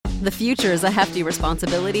The future is a hefty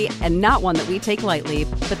responsibility and not one that we take lightly.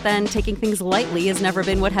 But then taking things lightly has never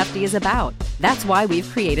been what Hefty is about. That's why we've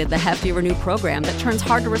created the Hefty Renew program that turns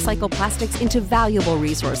hard-to-recycle plastics into valuable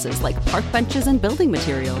resources like park benches and building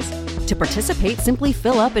materials. To participate, simply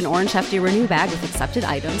fill up an orange Hefty Renew bag with accepted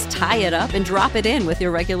items, tie it up, and drop it in with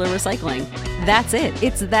your regular recycling. That's it.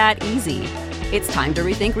 It's that easy. It's time to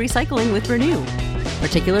rethink recycling with Renew.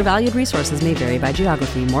 Particular valued resources may vary by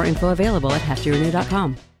geography. More info available at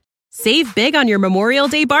heftyrenew.com. Save big on your Memorial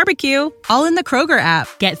Day barbecue, all in the Kroger app.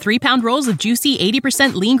 Get 3-pound rolls of juicy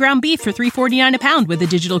 80% lean ground beef for $3.49 a pound with a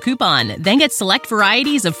digital coupon. Then get select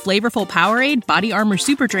varieties of flavorful Powerade, Body Armor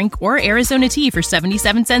Super Drink, or Arizona tea for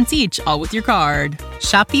 77 cents each, all with your card.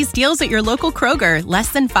 Shop these deals at your local Kroger,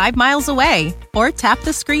 less than 5 miles away. Or tap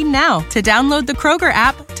the screen now to download the Kroger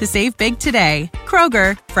app to save big today.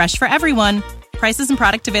 Kroger, fresh for everyone. Prices and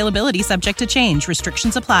product availability subject to change.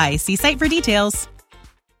 Restrictions apply. See site for details.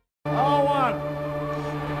 R1,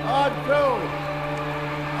 R2,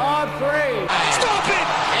 R3. Stop it!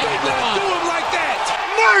 Did not do him like that!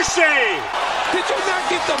 Mercy! Did you not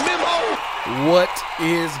get the memo? What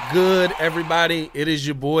is good, everybody? It is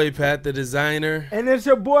your boy, Pat the Designer. And it's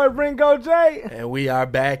your boy, Ringo J. And we are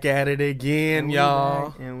back at it again,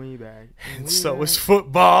 y'all. And we back. And so it's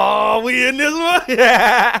football. We in this one.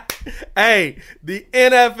 Hey, the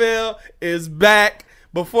NFL is back.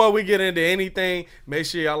 Before we get into anything, make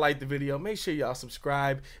sure y'all like the video. Make sure y'all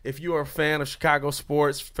subscribe. If you are a fan of Chicago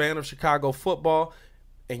sports, fan of Chicago football,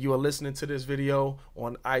 and you are listening to this video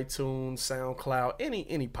on iTunes, SoundCloud,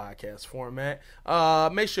 any podcast format,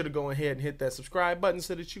 make sure to go ahead and hit that subscribe button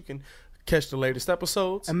so that you can catch the latest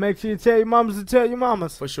episodes. And make sure you tell your mamas to tell your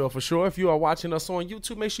mamas. For sure. If you are watching us on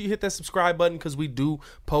YouTube, make sure you hit that subscribe button because we do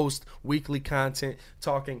post weekly content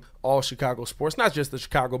talking all Chicago sports, not just the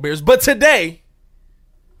Chicago Bears. But today,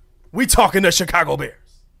 we talking the Chicago Bears.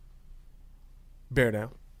 Bear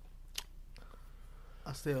down.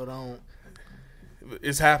 I still don't.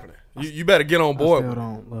 It's happening. You better get on board. I still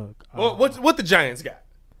don't. Look. What the Giants got?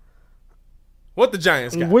 What the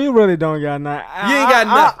Giants got? We really don't got nothing. You ain't got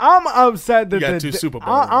nothing. I'm upset that You got two Super Bowl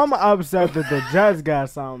I'm upset that the Jets got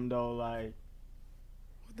something though. Like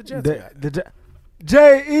What the Jets got? the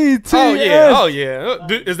Jets. Oh yeah.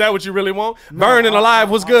 Is that what you really want? Burn and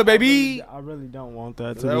Alive was good, baby. I really don't want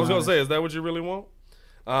that. I was gonna say, is that what you really want?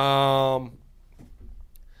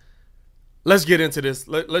 Let's get into this.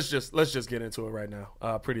 Let's just get into it right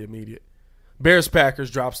now. Pretty immediate. Bears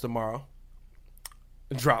Packers drops tomorrow.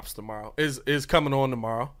 Is coming on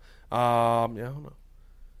tomorrow. I don't know.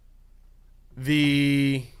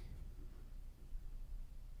 The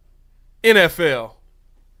NFL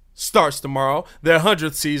starts tomorrow. Their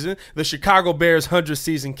 100th season. The Chicago Bears 100th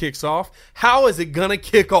season kicks off. How is it gonna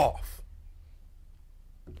kick off?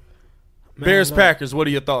 Bears Packers. What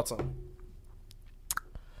are your thoughts on it?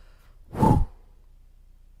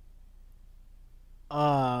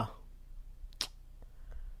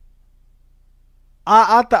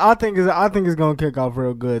 I think it's gonna kick off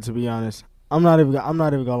real good. To be honest, I'm not even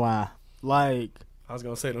gonna lie. Like I was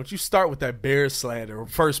gonna say, don't you start with that Bears slander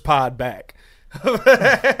first pod back.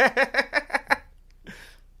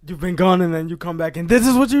 You've been gone and then you come back and this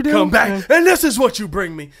is what you do. Come back and this is what you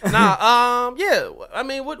bring me. Nah, yeah. I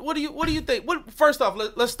mean, what do you think? First off,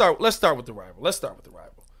 let's start with the rival.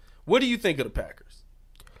 What do you think of the Packers?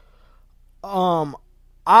 I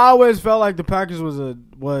always felt like the Packers was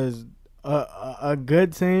a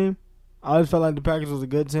good team. I always felt like the Packers was a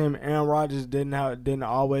good team. Aaron Rodgers didn't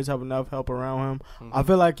always have enough help around him. Mm-hmm. I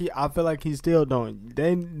feel like he still don't.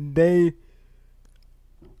 They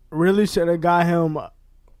really should have got him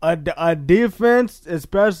a defense,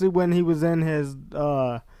 especially when he was in his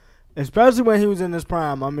prime.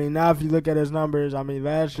 I mean, now if you look at his numbers, I mean,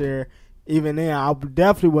 last year, even then, I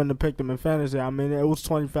definitely wouldn't have picked him in fantasy. I mean, it was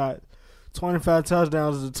 25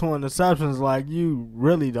 touchdowns to 2 interceptions. Like, you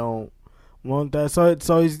really don't want that.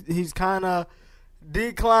 So he's kind of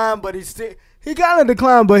declined, but he's still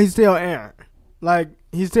Aaron. Like,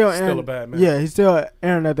 he's still Aaron. Still a bad man. Yeah, he's still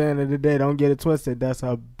Aaron at the end of the day. Don't get it twisted. That's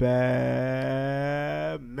a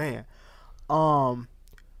bad man.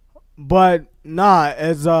 But nah,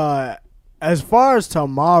 as far as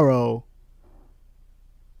tomorrow,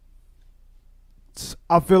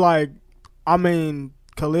 I feel like, I mean,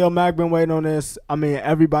 Khalil Mack been waiting on this. I mean,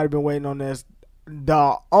 everybody been waiting on this.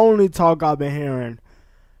 The only talk I've been hearing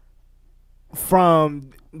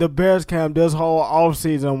from the Bears camp this whole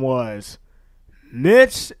offseason was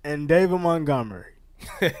Mitch and David Montgomery.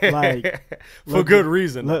 Like, for good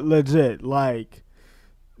reason. Legit. Like,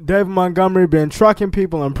 David Montgomery been trucking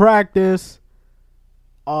people in practice.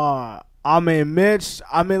 Mitch.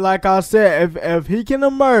 Like I said, if he can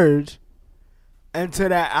emerge into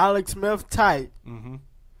that Alex Smith type,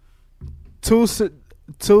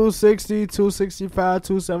 260, 265,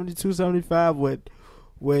 270, 275 with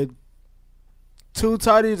 2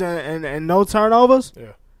 tutties and no turnovers.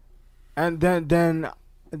 Yeah. And then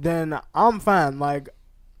I'm fine. Like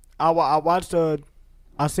I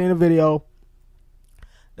seen a video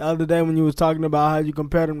the other day when you was talking about how you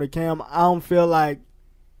compared him to Cam. I don't feel like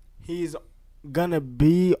he's gonna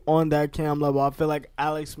be on that Cam level. I feel like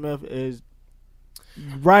Alex Smith is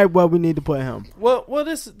right where we need to put him. Well,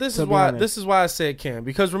 this is why I said Cam,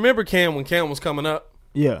 because remember Cam when Cam was coming up.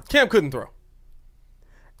 Yeah, Cam couldn't throw.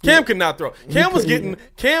 Cam could not throw. Cam was getting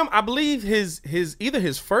Cam. I believe his either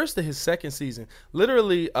his first or his second season.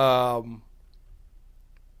 Literally, I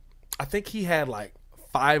think he had like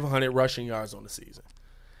 500 rushing yards on the season,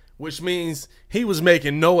 which means he was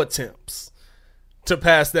making no attempts to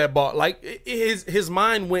pass that ball. Like his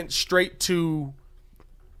mind went straight to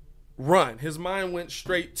run. His mind went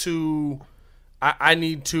straight to I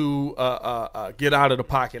need to get out of the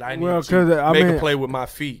pocket. I need to make a play with my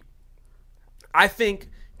feet. I think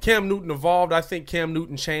Cam Newton evolved. I think Cam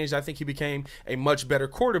Newton changed. I think he became a much better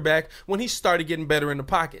quarterback when he started getting better in the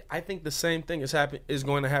pocket. I think the same thing is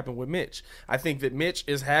going to happen with Mitch. I think that Mitch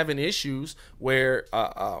is having issues where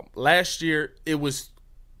last year it was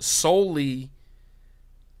solely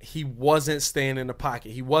he wasn't staying in the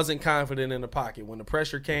pocket. He wasn't confident in the pocket. When the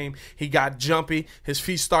pressure came, he got jumpy. His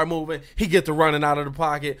feet start moving. He get to running out of the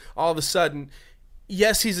pocket. All of a sudden,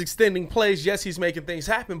 yes, he's extending plays. Yes, he's making things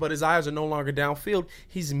happen, but his eyes are no longer downfield.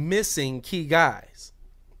 He's missing key guys.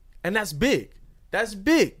 And that's big. That's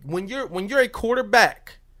big. When you're a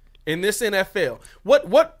quarterback in this NFL,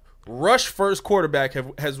 what rush first quarterback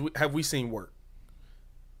have we seen work?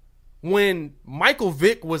 When Michael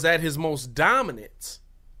Vick was at his most dominant,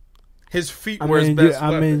 his feet were his best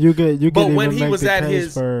weapon. You could but even when he make was the at case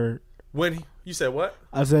his for, when you said what?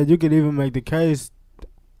 I said you could even make the case.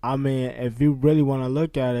 If you really want to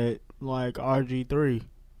look at it, like RG3.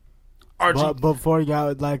 But before he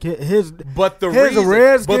got like his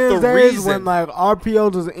Redskins days when like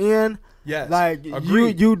RPOs was in. Yes, like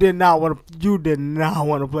agreed. you did not want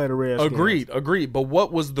to play the Redskins. Agreed. But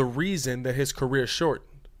what was the reason that his career shortened?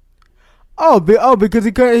 Because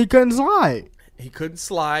he couldn't slide. He couldn't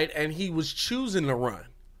slide, and he was choosing to run.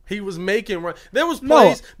 He was making run. There were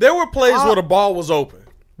plays where the ball was open,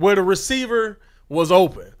 where the receiver was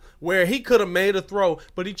open, where he could have made a throw,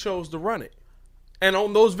 but he chose to run it. And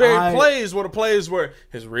on those very plays were the plays where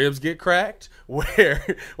his ribs get cracked, where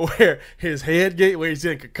his head where he's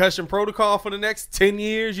in concussion protocol for the next 10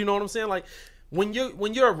 years. You know what I'm saying? Like when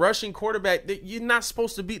you're a rushing quarterback, you're not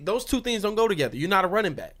supposed to be. Those two things don't go together. You're not a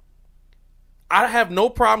running back. I have no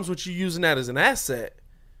problems with you using that as an asset,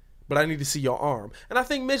 but I need to see your arm. And I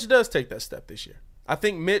think Mitch does take that step this year. I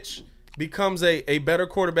think Mitch becomes a better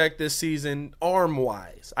quarterback this season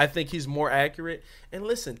arm-wise. I think he's more accurate. And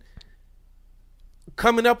listen,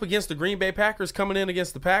 coming up against the Green Bay Packers, coming in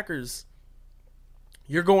against the Packers,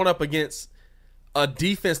 you're going up against a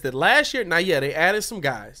defense that last year, they added some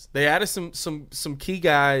guys. They added some key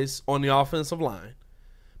guys on the offensive line.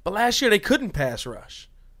 But last year they couldn't pass rush.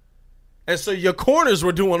 And so your corners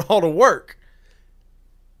were doing all the work.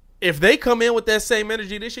 If they come in with that same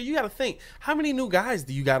energy this year, you got to think, how many new guys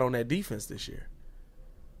do you got on that defense this year?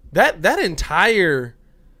 That entire,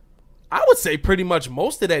 I would say pretty much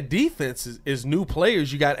most of that defense is new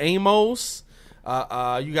players. You got Amos.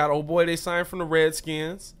 You got old boy they signed from the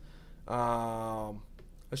Redskins.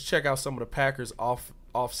 Let's check out some of the Packers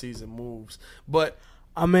off-season moves. But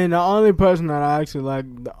the only person that I actually like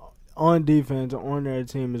on defense on their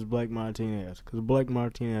team is Blake Martinez, because Blake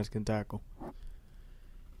Martinez can tackle.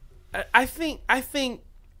 I think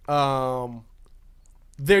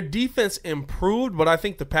their defense improved, but I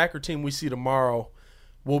think the Packer team we see tomorrow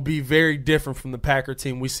will be very different from the Packer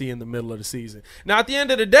team we see in the middle of the season. Now, at the end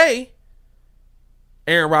of the day,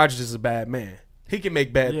 Aaron Rodgers is a bad man. He can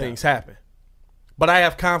make bad things happen. But I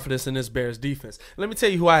have confidence in this Bears defense. Let me tell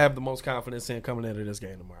you who I have the most confidence in coming into this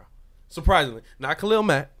game tomorrow. Surprisingly, not Khalil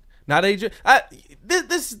Mack, not AJ.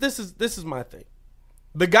 This is my thing.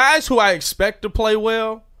 The guys who I expect to play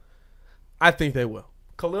well, I think they will.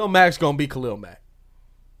 Khalil Mack's going to be Khalil Mack.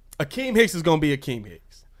 Akeem Hicks is going to be Akeem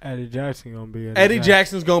Hicks. Eddie Jackson going to be Eddie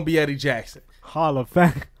Jackson's going to be Eddie Jackson. Hall of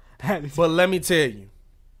Fame. But let me tell you,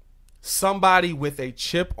 somebody with a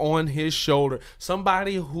chip on his shoulder,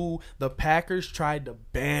 somebody who the Packers tried to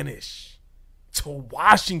banish to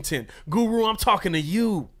Washington. Guru, I'm talking to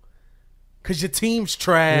you. Because your team's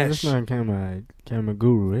trash. Yeah, this man came a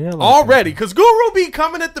Guru. Already. Because Guru be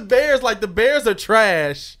coming at the Bears like the Bears are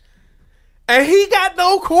trash. And he got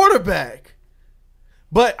no quarterback.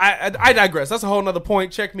 But I digress. That's a whole nother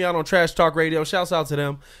point. Check me out on Trash Talk Radio. Shouts out to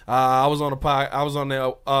them. I was on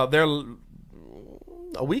there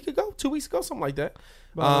a week ago, 2 weeks ago, something like that.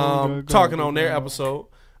 Talking on their episode.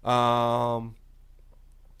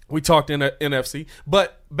 We talked in NFC.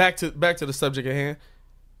 But back to the subject at hand.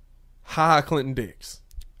 Ha Clinton Dix.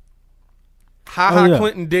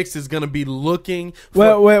 Clinton Dix is going to be looking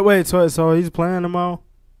for... Wait. So he's playing tomorrow?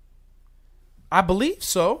 I believe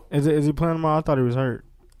so. Is he playing tomorrow? I thought he was hurt.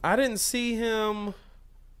 I didn't see him.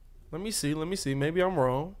 Let me see. Maybe I'm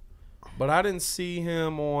wrong. But I didn't see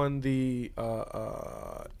him on the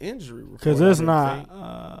injury report. Because it's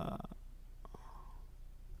not...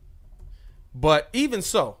 But even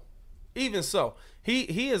so, he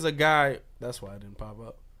is a guy... That's why I didn't pop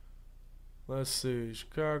up. Let's see,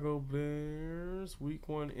 Chicago Bears Week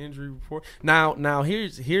 1 injury report. Now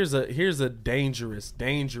here's a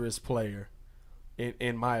dangerous player,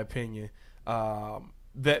 in my opinion,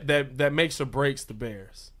 that makes or breaks the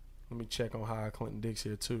Bears. Let me check on how Clinton Dix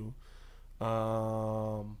here too.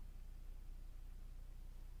 Cornerbacks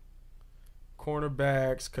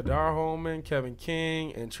Kadar Holman, Kevin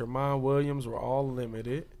King, and Tremont Williams were all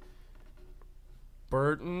limited.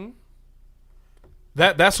 Burton.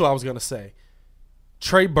 That's what I was gonna say.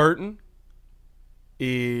 Trey Burton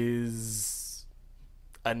is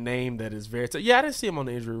a name that is very... I didn't see him on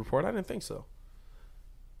the injury report. I didn't think so.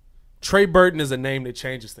 Trey Burton is a name that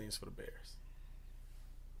changes things for the Bears.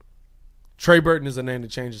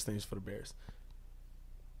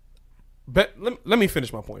 But let me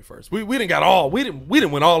finish my point first. We didn't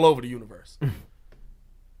went all over the universe.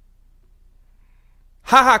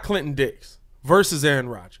 Clinton Dix versus Aaron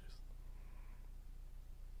Rodgers.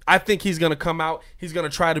 I think he's going to come out. He's going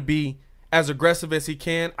to try to be as aggressive as he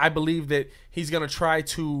can. I believe that he's going to try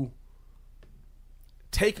to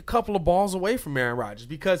take a couple of balls away from Aaron Rodgers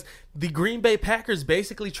because the Green Bay Packers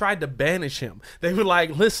basically tried to banish him. They were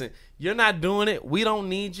like, listen, you're not doing it. We don't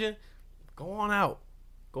need you. Go on out.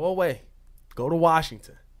 Go away. Go to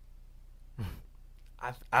Washington.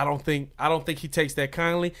 I don't think he takes that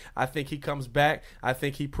kindly. I think he comes back. I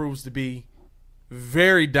think he proves to be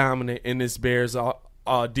very dominant in this Bears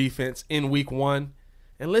defense in Week 1.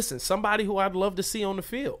 And listen, somebody who I'd love to see on the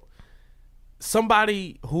field.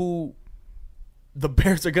 Somebody who the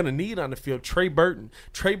Bears are going to need on the field, Trey Burton.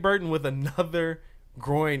 Trey Burton with another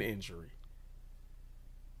groin injury.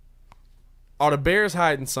 Are the Bears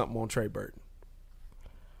hiding something on Trey Burton?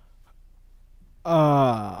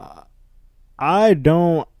 I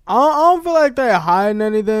don't feel like they're hiding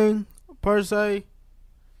anything per se.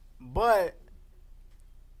 But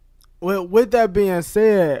with that being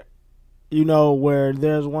said, where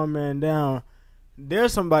there's one man down,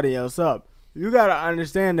 there's somebody else up. You got to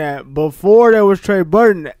understand that before there was Trey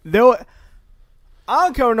Burton, I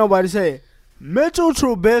don't care what nobody say, Mitchell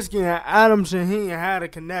Trubisky and Adam Shaheen had a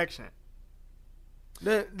connection.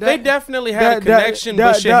 They definitely had a connection,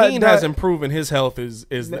 but Shaheen hasn't proven his health is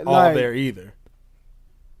all there either.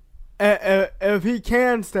 If he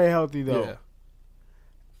can stay healthy, though.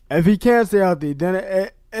 Yeah. If he can stay healthy, then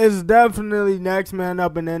it's definitely next man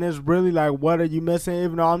up, and then it's really like, what are you missing?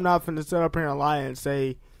 Even though I'm not finna sit up here and lie and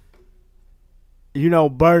say,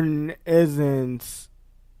 Burton isn't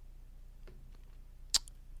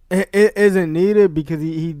needed, because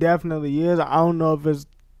he definitely is. I don't know if it's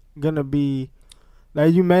gonna be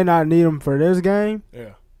like you may not need him for this game.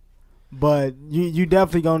 Yeah. But you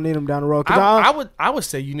definitely gonna need him down the road. I would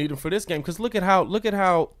say you need him for this game because look at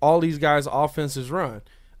how all these guys' offenses run.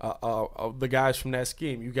 The guys from that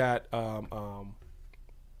scheme. You got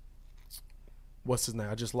what's his name?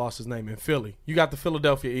 I just lost his name in Philly. You got the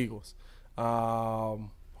Philadelphia Eagles.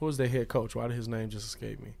 Who was their head coach? Why did his name just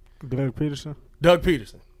escape me? Doug Peterson. Doug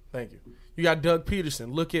Peterson. Thank you. You got Doug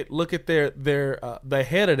Peterson. Look at their the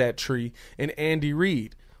head of that tree and Andy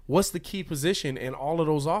Reid. What's the key position in all of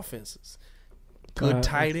those offenses? Good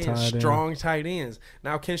tight ends, strong tight ends.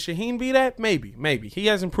 Now, can Shaheen be that? Maybe. He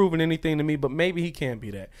hasn't proven anything to me, but maybe he can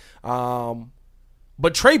be that.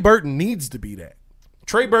 But Trey Burton needs to be that.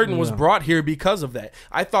 Trey Burton was brought here because of that.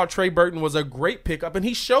 I thought Trey Burton was a great pickup, and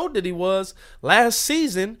he showed that he was last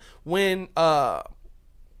season when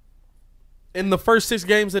in the first 6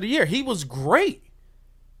 games of the year. He was great.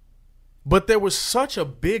 But there was such a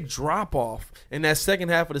big drop-off in that second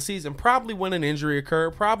half of the season, probably when an injury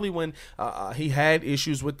occurred, probably when he had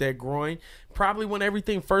issues with that groin, probably when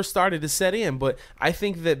everything first started to set in. But I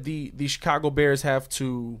think that the Chicago Bears have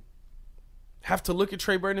to look at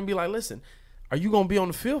Trey Burton and be like, listen, are you going to be on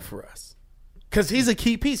the field for us? Because he's a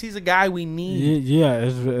key piece. He's a guy we need. Yeah,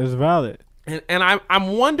 it's valid. And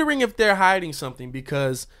I'm wondering if they're hiding something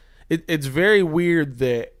because it's very weird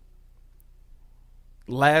that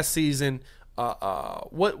last season,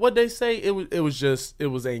 what they say, it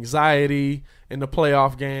was anxiety in the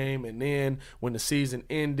playoff game, and then when the season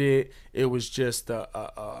ended, it was just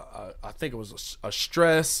I think it was a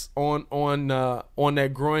stress on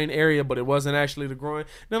that groin area, but it wasn't actually the groin.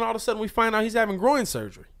 Then all of a sudden we find out he's having groin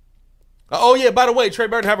surgery. Oh yeah, by the way, Trey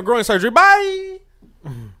Burton having groin surgery. Bye.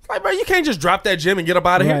 Like, bro, you can't just drop that gym and get up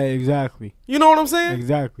out of here. Right, exactly. You know what I'm saying?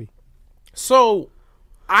 Exactly. So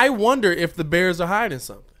I wonder if the Bears are hiding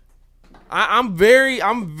something. I'm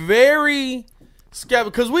very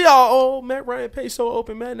skeptical because we all, Matt Ryan Pace so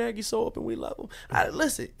open, Matt Nagy so open, we love him.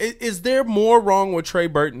 Listen, is there more wrong with Trey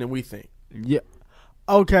Burton than we think? Yeah.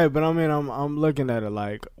 Okay, but I mean, I'm looking at it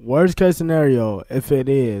like worst case scenario. If it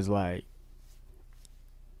is like,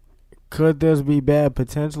 could this be bad?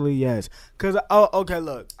 Potentially, yes. Cause okay,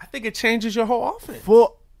 look. I think it changes your whole offense.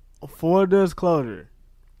 For disclosure,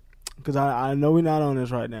 because I know we're not on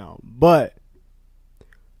this right now, but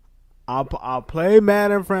I play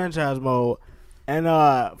Madden franchise mode, and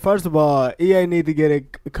first of all, EA need to get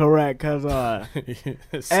it correct because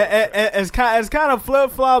it's kind of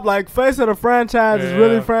flip flop. Like face of the franchise is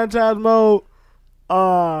really franchise mode,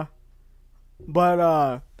 but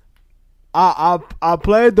I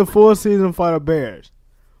played the full season for the Bears.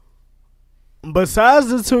 Besides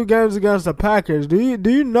the 2 games against the Packers, do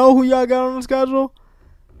you know who y'all got on the schedule?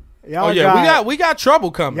 Y'all we got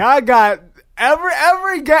trouble coming. Y'all got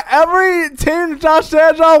every team that y'all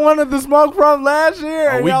said y'all wanted the smoke from last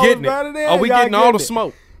year. We getting it? We getting all the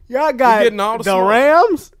smoke? Y'all got the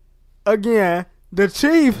Rams again, the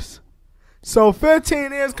Chiefs. So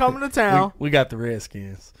 15 is coming to town. We got the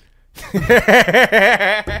Redskins.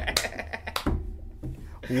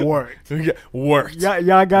 Worked.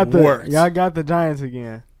 Y'all got the Giants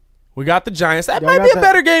again. We got the Giants. That might be a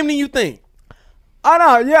better game than you think. I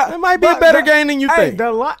know, yeah. It might be a better game than you think. We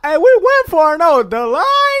went for it. No, the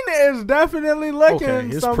line is definitely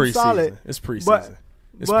looking it's some preseason. solid. It's preseason.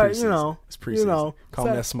 It's preseason. It's preseason. Calm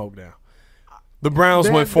that smoke down. The Browns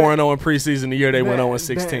went 4-0 in preseason the year they went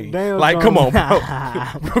 0-16. Like, come on,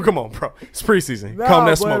 bro. Come on, bro. It's preseason. Calm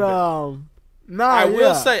that smoke down.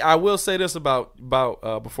 I will say this about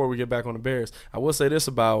before we get back on the Bears. I will say this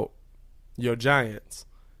about your Giants.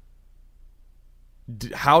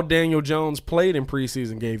 How Daniel Jones played in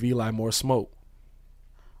preseason gave Eli more smoke.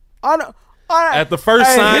 At the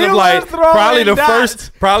first sign of probably the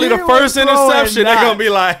first interception, they're gonna be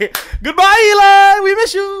like, "Goodbye, Eli. We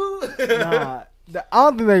miss you." I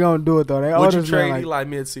don't think they're gonna do it though. Would you trade Eli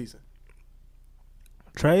mid-season?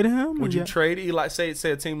 Trade him? Would you trade Eli? Say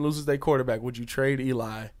a team loses their quarterback. Would you trade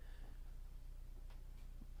Eli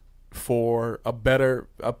for a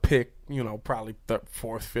pick? You know, probably 4th,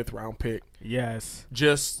 5th round pick. Yes.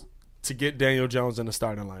 Just to get Daniel Jones in the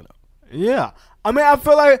starting lineup. Yeah. I mean, I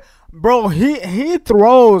feel like, bro, he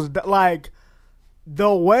throws like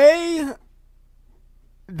the way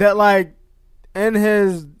that like in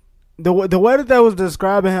his the way that they was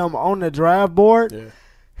describing him on the draft board. Yeah.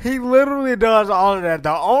 He literally does all of that.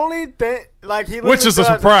 The only thing, like which is a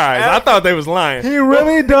surprise. I thought they was lying. He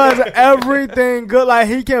really does everything good. Like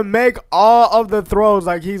he can make all of the throws.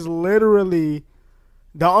 Like he's literally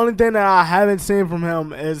the only thing that I haven't seen from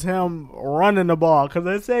him is him running the ball because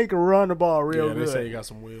they say he can run the ball real good. Yeah, they say he got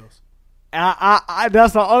some wheels. I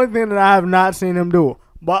that's the only thing that I have not seen him do.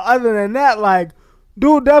 But other than that, like,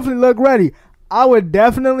 dude definitely look ready. I would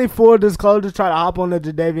definitely, full disclosure, try to hop on the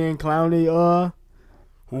Jadeveon Clowney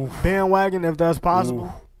bandwagon if that's possible.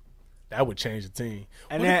 Ooh. That would change the team.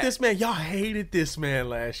 And look at this man. Y'all hated this man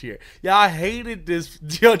last year. Y'all hated this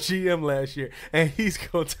your GM last year. And he's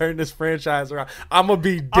going to turn this franchise around. I'm going to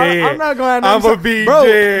be dead. I'm not going to I'm going to be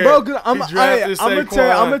dead. Bro, I'm going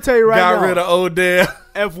to tell you right now. Got rid of Odell.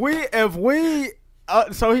 If we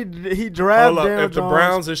so he drafted Daniel Jones. If the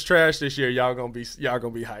Browns is trash this year, y'all gonna be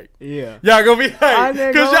hyped. Yeah, y'all gonna be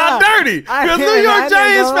hyped because y'all dirty. Because New York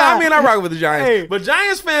Giants fans. I mean, I rock with the Giants, but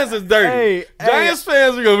Giants fans is dirty. Giants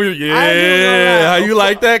fans are gonna be how you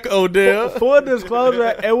like that, Odell? Full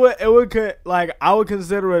disclosure, it would I would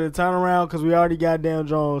consider it a turnaround because we already got Daniel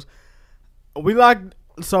Jones. We got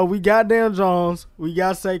Daniel Jones, we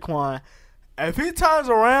got Saquon. If he turns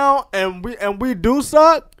around and we do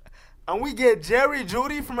suck. And we get Jerry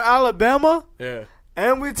Jeudy from Alabama. Yeah.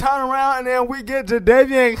 And we turn around and then we get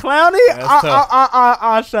Jadeveon Clowney.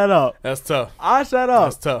 I shut up. That's tough. I shut up.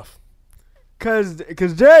 That's tough. Cause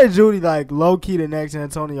Jerry Jeudy like low key the next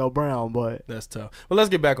Antonio Brown, but that's tough. Well, let's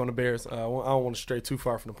get back on the Bears. I don't want to stray too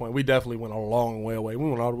far from the point. We definitely went a long way away. We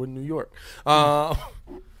went all the way to New York.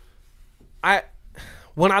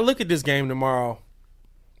 When I look at this game tomorrow,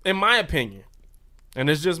 in my opinion, And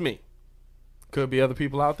it's just me. Could be other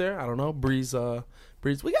people out there. I don't know. Breeze.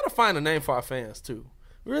 We got to find a name for our fans, too.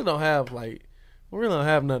 We really don't have,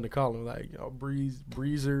 nothing to call them. Like,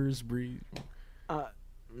 breezers, breeze.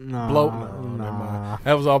 Nah, Bloat. No, never mind.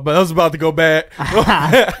 That was about to go bad.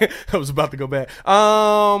 That was about to go bad.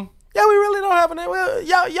 Yeah, we really don't have a name. Well,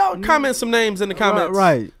 y'all comment some names in the comments.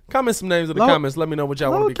 Right. Comment some names in the comments. Let me know what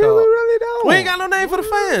y'all want to be We called. really don't. We ain't got no name for the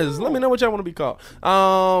fans. Let me know what y'all want to be called.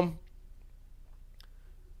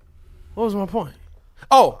 What was my point?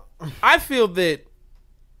 Oh, I feel that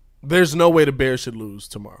there's no way the Bears should lose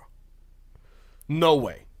tomorrow. No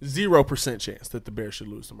way. 0% chance that the Bears should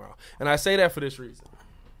lose tomorrow. And I say that for this reason.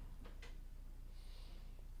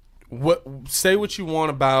 Say what you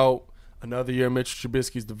want about another year of Mitchell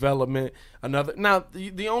Trubisky's development.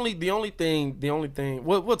 The only thing.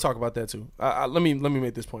 We'll talk about that too. Let me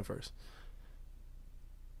make this point first.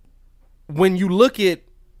 When you look at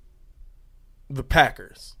the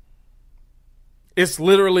Packers, it's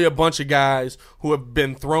literally a bunch of guys who have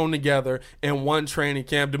been thrown together in one training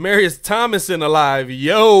camp. Demaryius Thomason alive.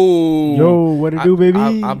 Yo, what it do, baby?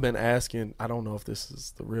 I've been asking. I don't know if this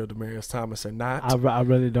is the real Demaryius Thomas or not. I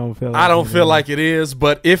really don't feel. I don't feel like it is,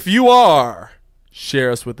 but if you are,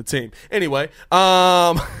 share us with the team. Anyway,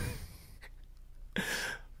 but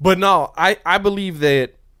no, I believe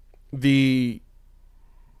that the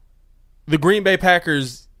Green Bay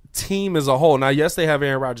Packers team as a whole, now yes they have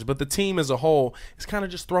Aaron Rodgers, but the team as a whole is kind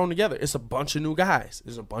of just thrown together. It's a bunch of new guys.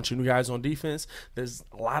 There's a bunch of new guys on defense. There's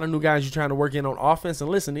a lot of new guys you're trying to work in on offense. And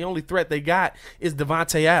listen, the only threat they got is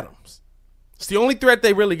Devontae Adams. It's the only threat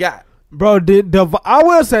they really got. Bro, I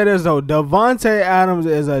will say this though. Devontae Adams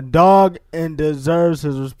is a dog and deserves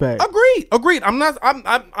his respect. Agreed.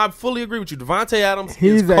 I fully agree with you. Devontae Adams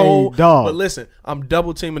He's is cold. a dog. But listen, I'm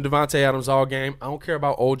double teaming Devontae Adams all game. I don't care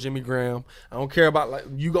about old Jimmy Graham. I don't care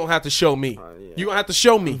about you gonna have to show me. You gonna have to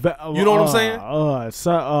show me. You know what I'm saying?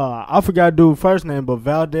 I forgot dude's first name, but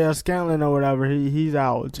Valdez Scantlin or whatever, he's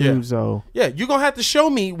out too. Yeah. So yeah, you're gonna have to show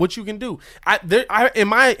me what you can do. In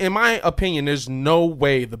my opinion, there's no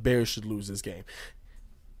way the Bears should lose this game.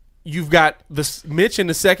 You've got Mitch in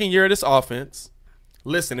the second year of this offense.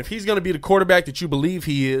 Listen, if he's going to be the quarterback that you believe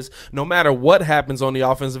he is, no matter what happens on the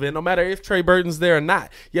offensive end, no matter if Trey Burton's there or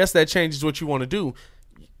not, yes, that changes what you want to do.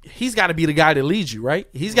 He's got to be the guy that leads you, right?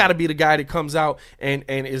 He's got to be the guy that comes out and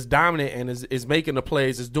is dominant and is making the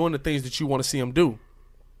plays, is doing the things that you want to see him do.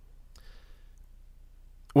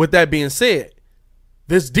 With that being said,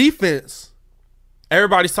 this defense,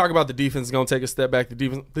 everybody's talking about the defense is going to take a step back.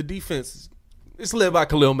 The defense is led by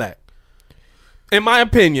Khalil Mack. In my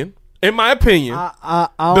opinion,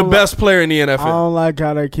 the best player in the NFL. I don't like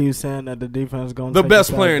how they keep saying that the defense is going to the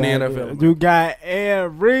best player in the NFL. You got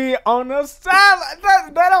Ed Reed on the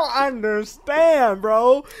sideline. They don't understand,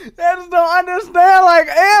 bro. They just don't understand. Like,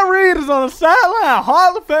 Ed Reed is on the sideline.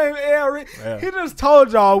 Hall of Fame Ed Reed. Yeah. He just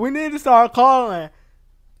told y'all we need to start calling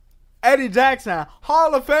Eddie Jackson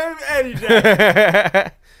Hall of Fame Eddie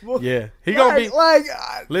Jackson. Yeah, he gonna be like.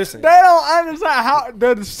 Listen, they don't understand how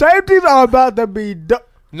the safeties are about to be.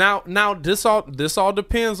 Now this all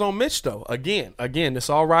depends on Mitch though. Again, this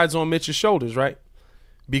all rides on Mitch's shoulders, right?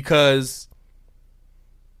 Because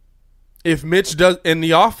if Mitch does in the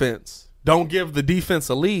offense don't give the defense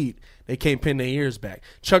a lead, they can't pin their ears back.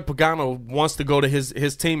 Chuck Pagano wants to go to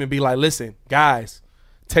his team and be like, listen, guys,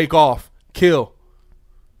 take off, kill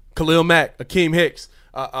Khalil Mack, Akeem Hicks.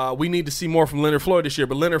 We need to see more from Leonard Floyd this year,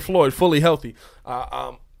 but Leonard Floyd fully healthy.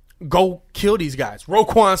 Go kill these guys.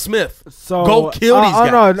 Roquan Smith. So, go kill these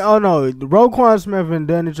guys. No. Roquan Smith and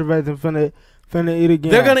Danny Trevathan finna eat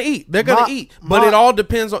again. They're gonna eat. But it all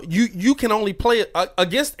depends on you. You can only play it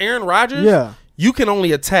against Aaron Rodgers. Yeah. You can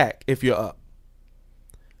only attack if you're up.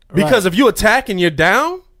 Because if you attack and you're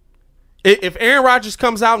down, if Aaron Rodgers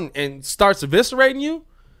comes out and starts eviscerating you,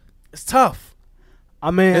 it's tough. I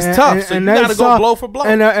mean, it's tough. So you gotta go blow for blow.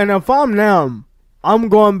 And if I'm them, I'm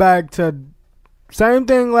going back to same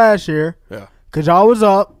thing last year. Yeah. Because y'all was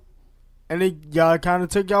up, and y'all kind of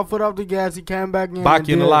took y'all foot off the gas. He came back in. Baki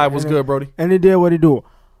in the live was good, Brody. And he did what he do.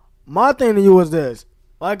 My thing to you was this.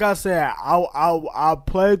 Like I said, I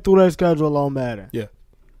played through their schedule on Madden. Yeah.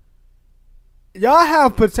 Y'all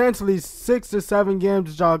have potentially 6 to 7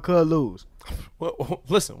 games that y'all could lose. Well,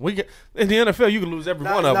 listen, we get in the NFL. You can lose every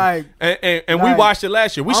one of them, and we watched it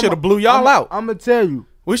last year. We should have blew y'all out. I'm gonna tell you.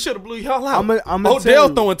 We should have blew y'all out. Odell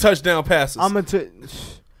throwing touchdown passes. I'm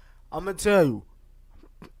gonna tell you.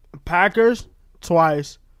 Packers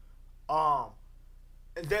twice.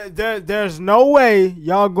 There's no way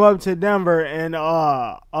y'all go up to Denver and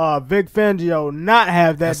Vic Fangio not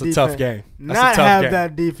have that That's defense. a tough game. That's Not a tough have game.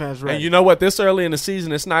 that defense ready. And you know what? This early in the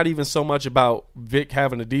season, it's not even so much about Vic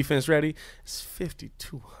having the defense ready. It's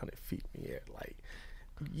 5,200 feet in the air. Like,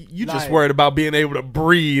 you just Like- worried about being able to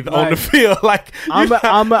breathe on Like, the field. Like, I'm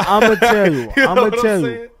gonna tell you. You know I'm gonna what I'm tell you.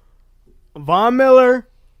 saying? Von Miller,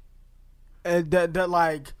 that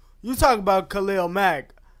like you talk about Khalil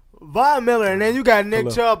Mack, Von Miller, and then you got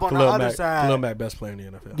Nick Chubb on the other side. Khalil Mack, best player in the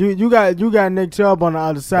NFL. You got Nick Chubb on the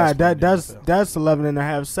other side. player in the NFL. That's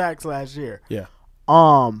 11.5 sacks last year. Yeah.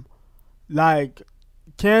 Like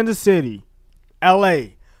Kansas City,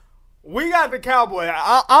 LA. We got the Cowboys.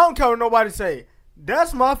 I don't care what nobody say.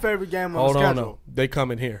 That's my favorite game on Hold the on, schedule. no. They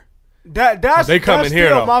come in here. That's They come in here,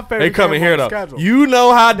 still though. my favorite They come in game here, on the though. schedule. You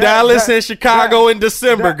know how Dallas and Chicago in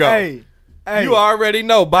December go. Hey, You already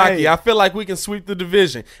know, Baki. Hey. I feel like we can sweep the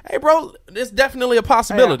division. Hey, bro, it's definitely a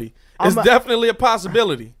possibility. Hey, It's definitely a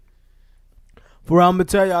possibility. For I'm gonna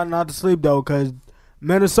tell y'all not to sleep though, cause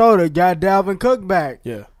Minnesota got Dalvin Cook back.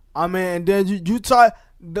 Yeah, I mean, and then you talk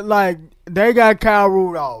like they got Kyle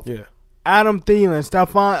Rudolph, yeah. Adam Thielen,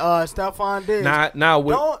 Stephon Diggs. Now,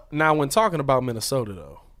 when talking about Minnesota,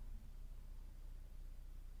 though,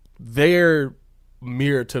 they're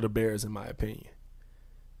mirror to the Bears, in my opinion.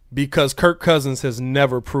 Because Kirk Cousins has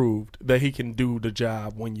never proved that he can do the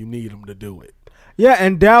job when you need him to do it. Yeah,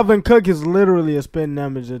 and Dalvin Cook is literally a spitting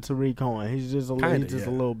image of Tariq Cohen. He's just a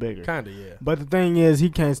little bigger. Kinda, yeah. But the thing is,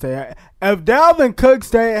 he can't stay. If Dalvin Cook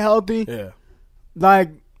stayed healthy, Yeah.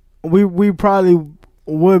 like we probably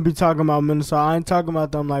would be talking about Minnesota. I ain't talking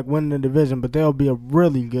about them like winning the division, but they'll be a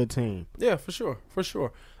really good team. Yeah, for sure.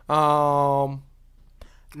 Now,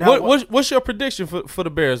 What's your prediction for the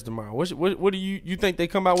Bears tomorrow? What do you think they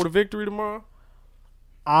come out with a victory tomorrow?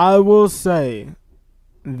 I will say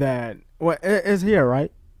that it's here,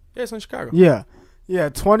 right? Yeah, it's in Chicago. Yeah.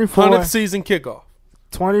 24 100th season kickoff.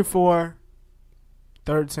 24-13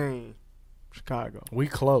 Chicago. We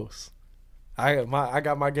close. I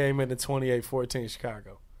got my game in the 28-14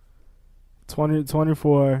 Chicago.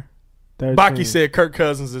 24-13. Baki said Kirk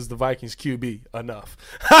Cousins is the Vikings QB. Enough.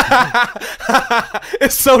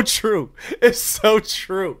 It's so true. It's so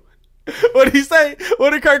true. What did he say?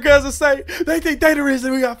 What did Kirk Cousins say? They think they the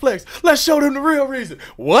reason we got flex. Let's show them the real reason.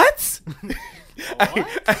 What?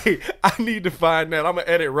 Hey, I need to find that. I'm going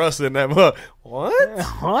to edit Russ in that mug. What?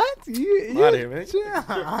 What? Man.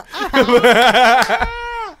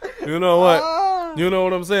 You know what? You know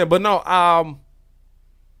what I'm saying? But no, I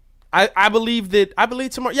believe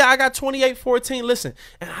tomorrow. Yeah, I got 28-14. Listen,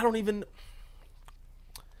 and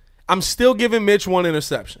I'm still giving Mitch one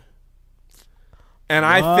interception. And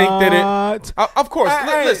I think that it, of course,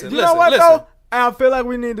 listen. Though? I feel like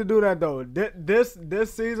we need to do that though. This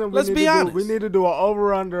season, Let's be honest. We need to do an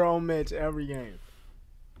over/under on Mitch every game.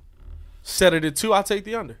 Set it at 2. I'll take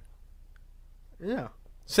the under. Yeah.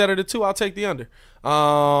 Set it at 2. I'll take the under.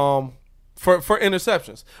 For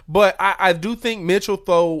interceptions, but I do think Mitch will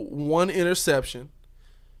throw one interception.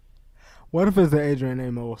 What if it's the Adrian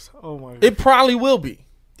Amos? Oh my god! It probably will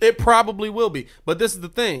be. But this is the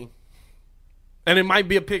thing, and it might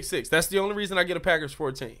be a pick six. That's the only reason I get a Packers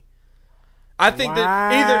 14. I think that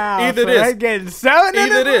either this,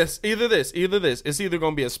 either this. It's either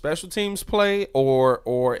going to be a special teams play or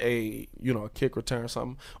a a kick return or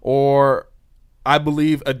something, or I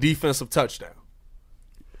believe a defensive touchdown.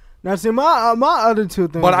 Now see my other two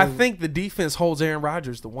things. But I think the defense holds Aaron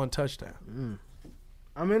Rodgers to one touchdown.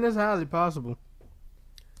 I mean, it's highly possible.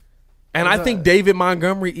 And I think David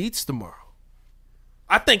Montgomery eats tomorrow.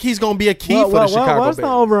 I think he's going to be a key for the Chicago What's Bears.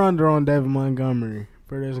 the over/under on David Montgomery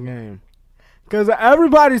for this game? Because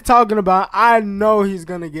everybody's talking about, I know he's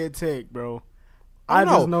going to get ticked, bro. I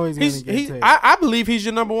just know he's going to get ticked. I believe he's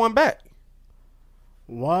your number one back.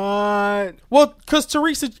 What? Well, because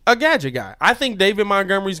Tariq's a gadget guy. I think David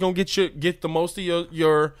Montgomery's going to get the most of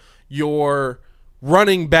your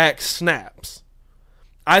running back snaps.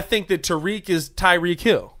 I think that Tariq is Tyreek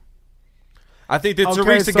Hill. I think that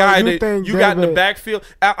Tariq's the guy that you got in the backfield.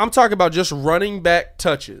 I'm talking about just running back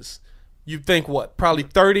touches. You think what? Probably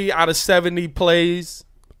 30 out of 70 plays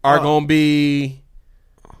are going to be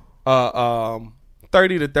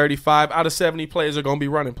 30 to 35 out of 70 plays are going to be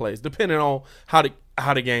running plays, depending on how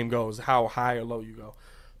the game goes, how high or low you go.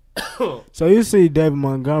 So you see David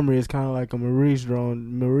Montgomery is kind of like a Maurice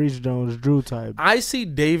Jones-Drew type. I see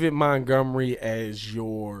David Montgomery as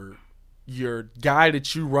your guy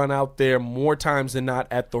that you run out there more times than not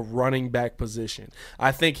at the running back position.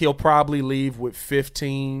 I think he'll probably leave with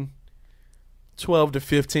 12 to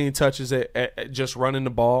 15 touches at just running the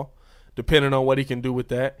ball. depending on what he can do with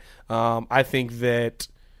that. I think that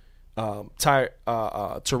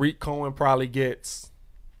Tariq Cohen probably gets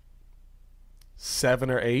 7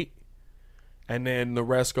 or 8, and then the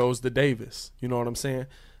rest goes to Davis. You know what I'm saying?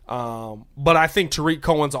 But I think Tariq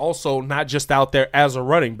Cohen's also not just out there as a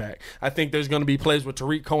running back. I think there's going to be plays where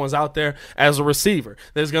Tariq Cohen's out there as a receiver.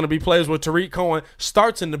 There's going to be plays where Tariq Cohen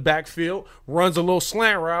starts in the backfield, runs a little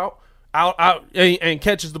slant route, out and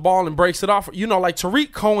catches the ball and breaks it off. You know, like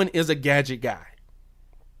Tariq Cohen is a gadget guy.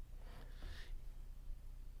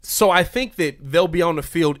 So I think that they'll be on the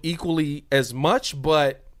field equally as much,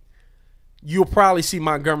 but you'll probably see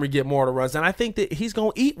Montgomery get more of the runs. And I think that he's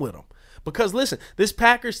going to eat with them. Because, listen, this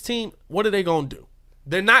Packers team, what are they going to do?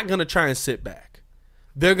 They're not going to try and sit back.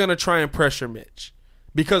 They're going to try and pressure Mitch.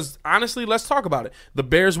 Because, honestly, let's talk about it. The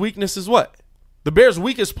Bears' weakness is what? The Bears'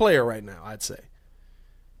 weakest player right now, I'd say.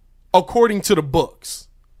 According to the books.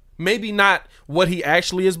 Maybe not what he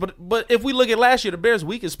actually is, but if we look at last year, the Bears'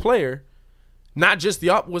 weakest player, not just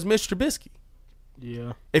was Mitch Trubisky.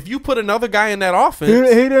 Yeah. If you put another guy in that offense. He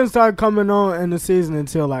didn't start coming on in the season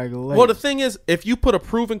until like late. Well, the thing is, if you put a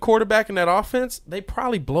proven quarterback in that offense, they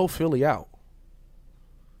probably blow Philly out.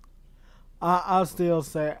 I'll still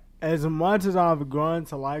say, as much as I've grown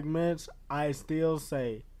to like Mitch, I still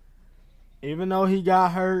say, even though he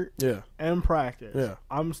got hurt in practice,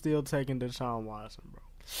 I'm still taking Deshaun Watson, bro.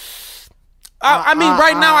 I mean,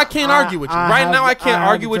 right now I can't argue with you. Right now I can't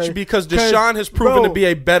argue with you because Deshaun has proven to be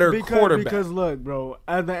a better quarterback. Because look, bro,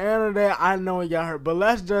 at the end of the day, I know he got hurt, but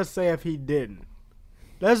let's just say if he didn't,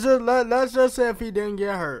 let's just say if he didn't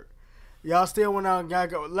get hurt, y'all still went out and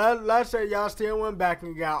got go. Let's say y'all still went back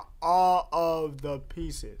and got all of the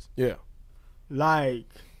pieces. Yeah, like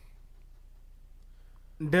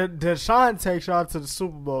Deshaun takes y'all to the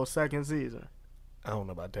Super Bowl second season. I don't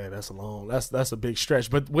know about that. That's a big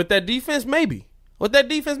stretch. But with that defense, maybe. With that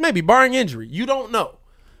defense, maybe. Barring injury. You don't know.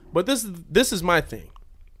 But this is my thing.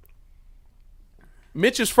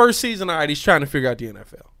 Mitch's first season, all right, he's trying to figure out the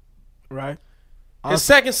NFL. Right. His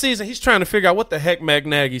second season, he's trying to figure out what the heck Matt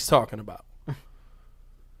Nagy's talking about.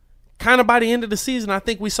 Kind of by the end of the season, I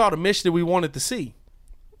think we saw the Mitch that we wanted to see.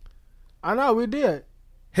 I know, we did.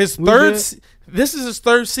 This is his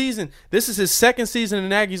third season. This is his second season in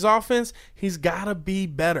Nagy's offense. He's got to be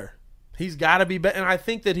better. He's got to be better, and I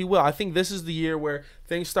think that he will. I think this is the year where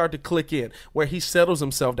things start to click in, where he settles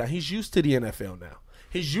himself down. He's used to the NFL now.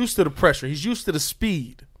 He's used to the pressure. He's used to the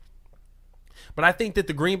speed. But I think that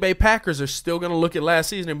the Green Bay Packers are still going to look at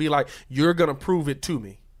last season and be like, you're going to prove it to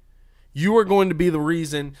me. You are going to be the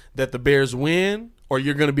reason that the Bears win, or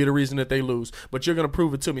you're going to be the reason that they lose, but you're going to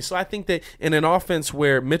prove it to me. So I think that in an offense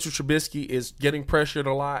where Mitchell Trubisky is getting pressured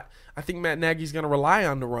a lot, I think Matt Nagy's going to rely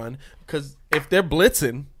on the run, because if they're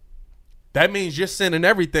blitzing, that means you're sending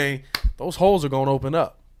everything. Those holes are going to open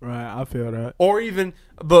up. Right, I feel that. Or even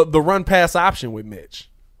the run-pass option with Mitch,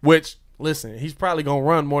 which, listen, he's probably going to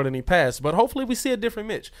run more than he passed, but hopefully we see a different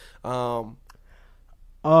Mitch.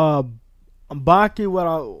 Baki,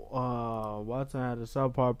 Watson had a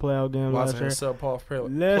subpar playoff game last year. Watson had a subpar playoff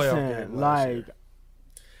game Listen, last like, year.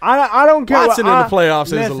 I don't care. Watson in the playoffs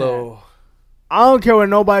is a little. I don't care what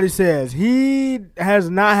nobody says. He has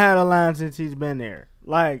not had a line since he's been there.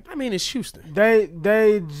 Like, I mean, it's Houston. They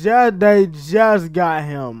just got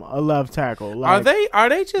him a left tackle. Like, Are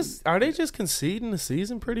they just conceding the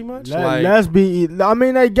season pretty much? Let's be. I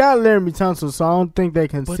mean, they got Laramie Tunsil, so I don't think they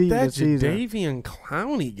conceded the season. But that Jadeveon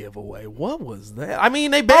Clowney giveaway, what was that? I mean,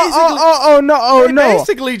 they basically no.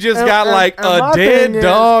 Basically just got like a dead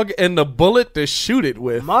dog and the bullet to shoot it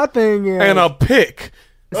with. My thing is, and a pick.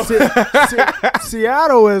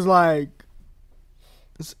 Seattle is like.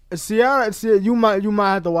 Seattle, you might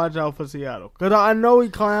have to watch out for Seattle, because I know he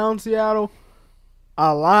clowns Seattle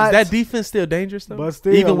a lot. Is that defense still dangerous though? But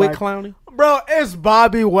still, even with Clowney, bro, it's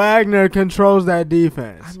Bobby Wagner controls that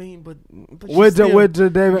defense. I mean, but with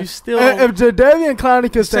Jadeveon, if Jadeveon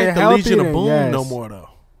Clowney can stay healthy, the Legion of Boom yes. no more though.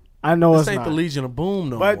 I know this it's ain't not the Legion of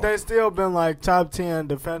Boom no more. But they still been like top 10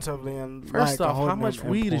 defensively. And first like, off, how much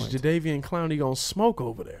weed is Jadeveon Clowney gonna smoke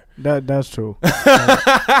over there? That's true. That's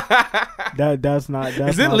not.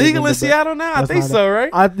 Is it legal in Seattle now? I think so,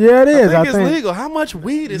 right? Yeah, it is. I think it's legal. How much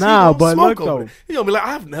weed is he gonna smoke over there? He's gonna be like,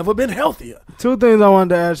 I've never been healthier. Two things I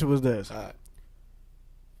wanted to ask you was this. All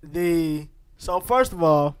right. So first of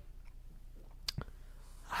all,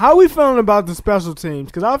 how we feeling about the special teams?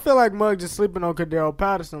 Because I feel like Mugg just sleeping on Cordero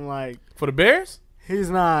Patterson. Like, for the Bears, he's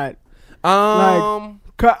not. I'm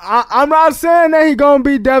not saying that he's gonna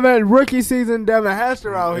be rookie season Devin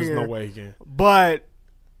Hester out here. There's no way he can. But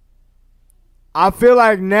I feel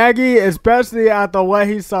like Nagy, especially after what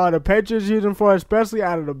he saw the Patriots using for, especially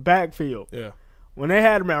out of the backfield. Yeah. when they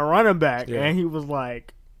had him at running back, Yeah. and he was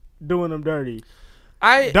like doing them dirty.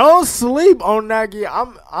 I Don't sleep on Nagy.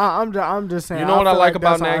 I'm just saying. You know what I feel like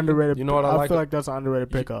about that's an Nagy? underrated. You know what I I like feel a- like that's an underrated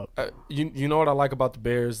pickup. you know what I like about the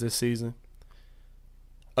Bears this season?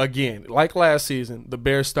 Again, like last season, the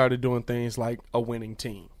Bears started doing things like a winning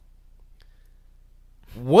team.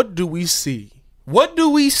 What do we see? What do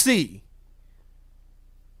we see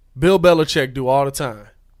Bill Belichick do all the time?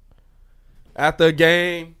 After a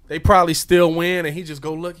game, they probably still win, and he just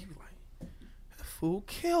go look. He be like, that fool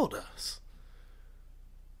killed us.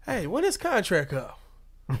 Hey, when his contract up?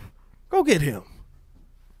 Go get him.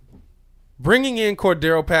 Bringing in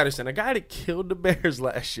Cordero Patterson, a guy that killed the Bears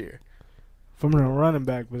last year. From the running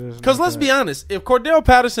back position. Because let's be honest, if Cordero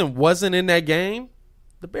Patterson wasn't in that game,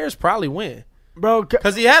 the Bears probably win. bro.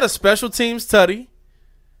 Because he had a special teams tutty.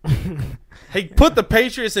 He put the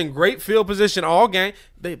Patriots in great field position all game.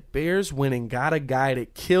 The Bears went and got a guy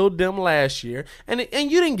that killed them last year. And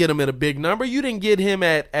you didn't get him at a big number. You didn't get him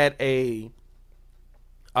at a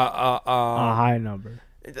high number.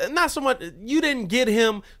 not so much. You didn't get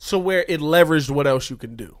him so where it leveraged what else you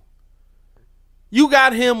can do. You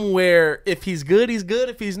got him where if he's good, he's good.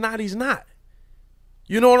 If he's not, he's not.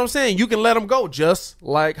 You know what I'm saying? You can let him go, just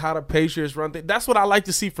like how the Patriots run things. That's what I like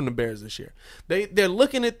to see from the Bears this year. They're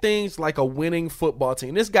looking at things like a winning football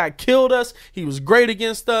team. This guy killed us. He was great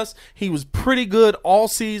against us. He was pretty good all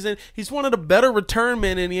season. He's one of the better return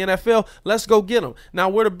men in the NFL. Let's go get him. Now,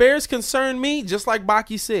 where the Bears concern me, just like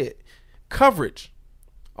Baki said, coverage.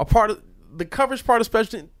 A part of the coverage part of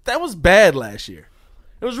special teams, that was bad last year.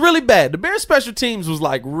 It was really bad. The Bears special teams was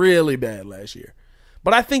like really bad last year.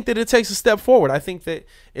 But I think that it takes a step forward. I think that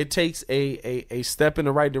it takes a step in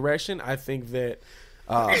the right direction. I think that,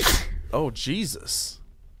 oh, Jesus.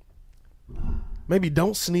 Maybe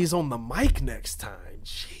don't sneeze on the mic next time.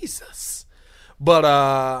 Jesus. But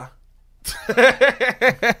I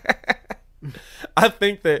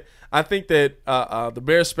think that the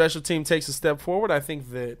Bears special team takes a step forward. I think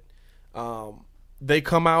that they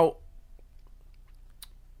come out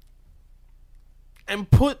and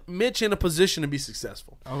put Mitch in a position to be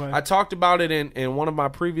successful. Okay. I talked about it in one of my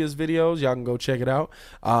previous videos. Y'all can go check it out.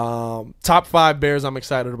 Top 5 Bears I'm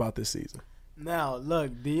excited about this season. Now,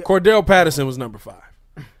 look. Cordero Patterson was number 5.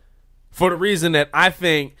 For the reason that I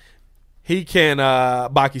think he can,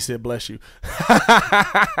 Baki said, bless you.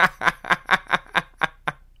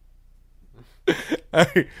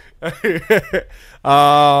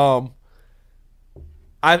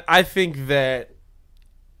 I think that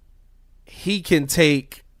he can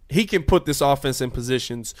put this offense in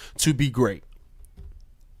positions to be great.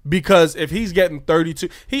 Because if he's getting 32,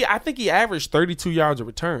 I think he averaged 32 yards of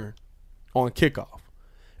return on kickoff.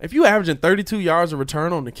 If you averaging 32 yards of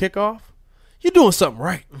return on the kickoff, you're doing something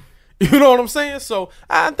right. You know what I'm saying? So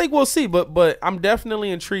I think we'll see, but I'm definitely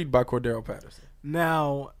intrigued by Cordero Patterson.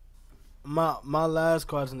 Now, my last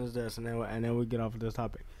question is this, and then we get off of this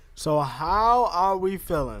topic. So how are we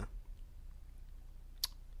feeling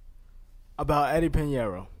about Eddie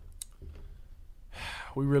Pinheiro?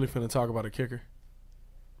 We really finna talk about a kicker?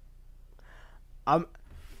 Let's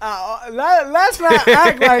not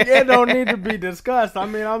act like it don't need to be discussed. I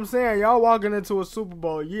mean, I'm saying y'all walking into a Super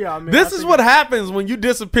Bowl year. I mean, This is what happens when you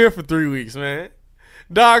disappear for 3 weeks, man.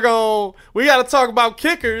 Doggone, we got to talk about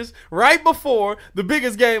kickers right before the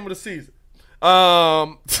biggest game of the season.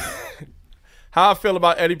 How I feel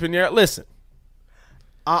about Eddie Pinheiro? Listen,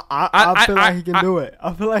 I feel like he can do it.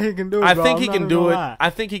 I feel like he can do it. I bro. think I'm he not can even do gonna it. lie. I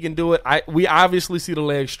think he can do it. We obviously see the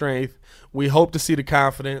leg strength. We hope to see the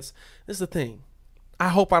confidence. This is the thing. I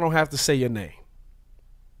hope I don't have to say your name.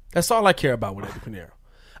 That's all I care about with Eddie Pinheiro.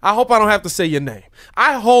 I hope I don't have to say your name.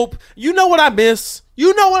 I hope you know what I miss.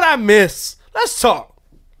 You know what I miss. Let's talk.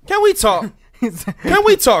 Can we talk? Can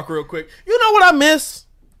we talk real quick? You know what I miss?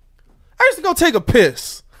 I used to go take a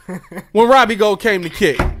piss when Robbie Gold came to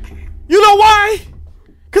kick. You know why?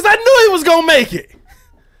 Because I knew he was going to make it.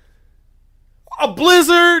 A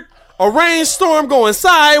blizzard, a rainstorm going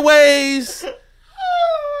sideways,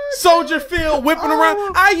 Soldier Field whipping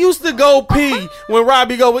around. I used to go pee when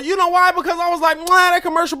Robbie Gold. But you know why? Because I was like, that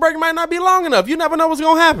commercial break might not be long enough. You never know what's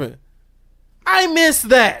going to happen. I miss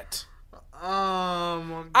that. Oh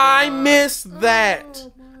my God. I miss that.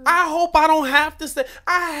 I hope I don't have to say.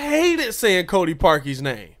 I hated saying Cody Parkey's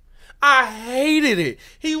name. I hated it.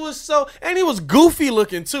 He was so, and he was goofy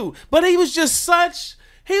looking too. But he was just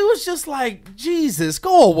like, Jesus,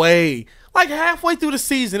 go away. Like halfway through the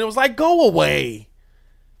season, it was like, go away.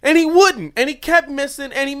 And he wouldn't. And he kept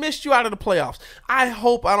missing, and he missed you out of the playoffs. I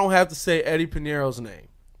hope I don't have to say Eddie Pinheiro's name.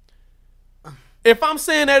 If I'm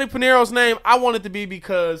saying Eddie Pinheiro's name, I want it to be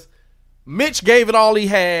because Mitch gave it all he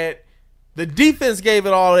had, The defense gave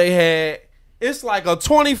it all they had. It's like a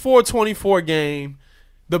 24-24 game.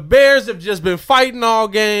 The Bears have just been fighting all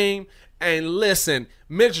game. And listen,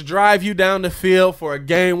 Mitch drive you down the field for a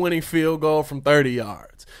game-winning field goal from 30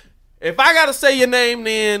 yards. If I got to say your name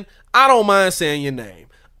then, I don't mind saying your name.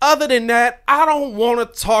 Other than that, I don't want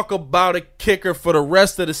to talk about a kicker for the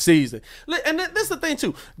rest of the season. And this is the thing,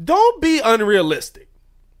 too. Don't be unrealistic.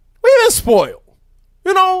 We've been spoiled.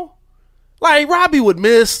 You know? Like, Robbie would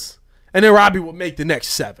miss, and then Robbie would make the next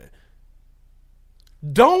 7.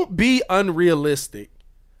 Don't be unrealistic.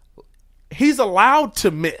 He's allowed to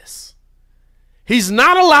miss. He's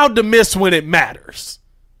not allowed to miss when it matters.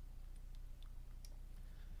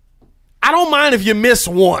 I don't mind if you miss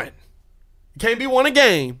one. It can't be one a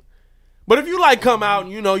game. But if you like come out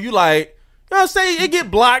and you like, say it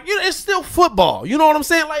get blocked, it's still football. You know what I'm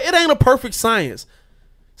saying? Like, it ain't a perfect science.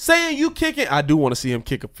 Saying you kicking, I do want to see him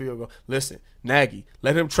kick a field goal. Listen, Nagy,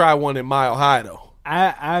 let him try one in Mile High though.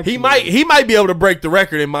 He might be able to break the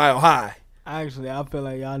record in Mile High. Actually, I feel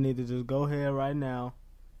like y'all need to just go ahead right now,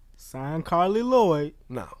 sign Carly Lloyd.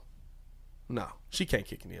 No, she can't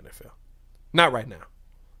kick in the NFL. Not right now.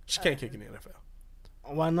 She can't kick in the NFL.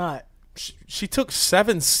 Why not? She took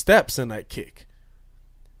 7 steps in that kick.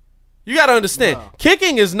 You got to understand,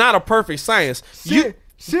 kicking is not a perfect science.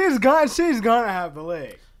 She's gonna have the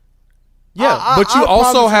leg. Yeah, but you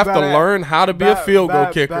also have to learn how to be a field goal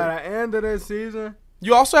kicker. By the end of this season,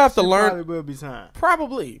 you also have to learn. Probably will be signed.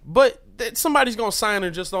 Probably, but somebody's gonna sign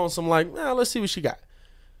her just on some let's see what she got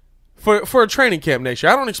for a training camp next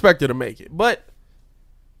year. I don't expect her to make it, but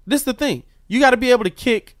this is the thing: you got to be able to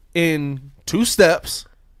kick in 2 steps.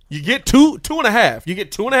 You get 2.5. You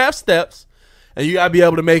get 2.5 steps, and you got to be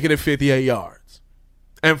able to make it at 58 yards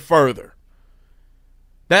and further.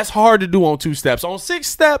 That's hard to do on 2 steps. On 6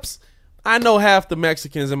 steps, I know half the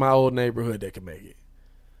Mexicans in my old neighborhood that can make it.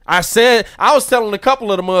 I was telling a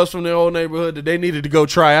couple of the mugs from the old neighborhood that they needed to go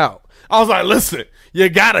try out. I was like, listen, you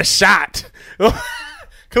got a shot.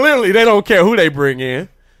 Clearly, they don't care who they bring in.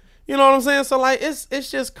 You know what I'm saying? So, like,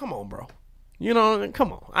 it's just, come on, bro. You know,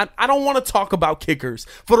 come on. I don't want to talk about kickers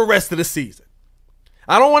for the rest of the season.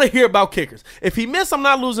 I don't want to hear about kickers. If he miss, I'm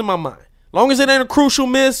not losing my mind. Long as it ain't a crucial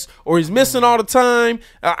miss or he's missing all the time,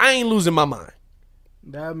 I ain't losing my mind.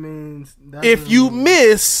 That means if you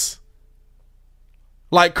miss,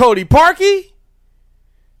 like Cody Parkey,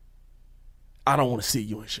 I don't want to see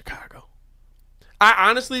you in Chicago. I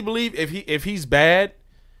honestly believe if he's bad,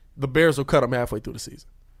 the Bears will cut him halfway through the season.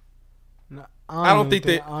 No, I don't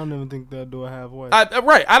even think they'll do it halfway.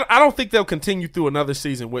 Right. I don't think they'll continue through another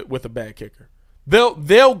season with a bad kicker.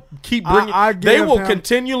 They'll keep bringing. They will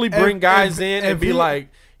continually bring guys in and be like,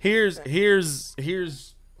 here's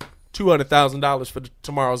 $200,000 for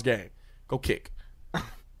tomorrow's game. Go kick.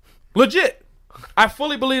 Legit. I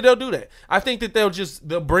fully believe they'll do that. I think that they'll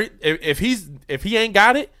bring if he ain't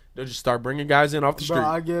got it, they'll just start bringing guys in off the street. Bro,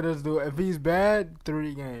 I get us, dude. If he's bad,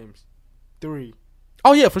 3 games. 3.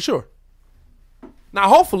 Oh yeah, for sure. Now,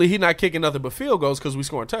 hopefully, he's not kicking nothing but field goals because we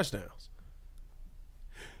scoring touchdowns.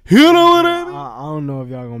 You know what I mean? I don't know if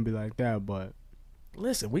y'all gonna be like that, but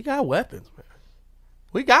listen, we got weapons, man.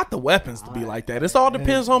 We got the weapons to be like that. It all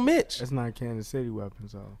depends on Mitch. It's not Kansas City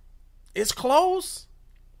weapons, though. It's close.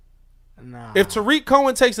 Nah. If Tariq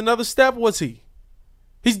Cohen takes another step, what's he?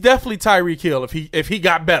 He's definitely Tyreek Hill if he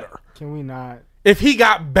got better. Can we not? If he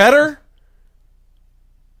got better,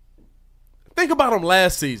 think about him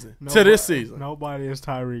last season to this season. Nobody is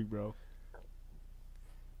Tyreek, bro.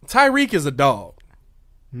 Tyreek is a dog.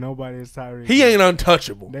 Nobody is Tyreek. He ain't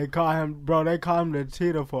untouchable. They call him the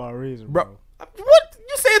cheetah for a reason, bro. What?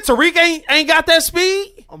 You said Tariq ain't got that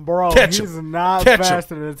speed? Bro, catch he's him. not catch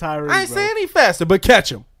faster him. than Tyreek, I ain't saying he faster, but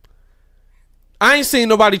catch him. I ain't seen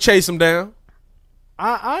nobody chase him down.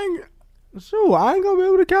 I ain't gonna be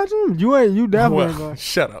able to catch him. You definitely ain't gonna.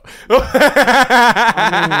 Shut up.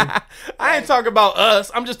 I ain't talking about us.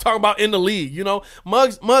 I'm just talking about in the league. You know,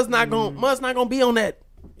 Muggs not gonna be on that.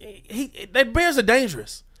 That Bears are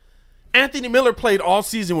dangerous. Anthony Miller played all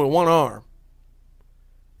season with one arm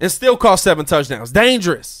and still caught 7 touchdowns.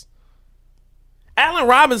 Dangerous. Allen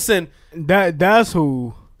Robinson. That's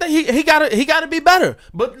who. He got to be better.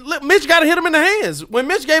 But Mitch got to hit him in the hands. When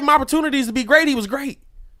Mitch gave him opportunities to be great, he was great.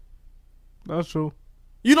 That's true.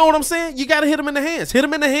 You know what I'm saying? You got to hit him in the hands. Hit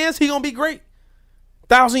him in the hands, he going to be great.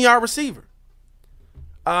 1,000-yard receiver.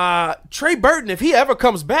 Trey Burton, if he ever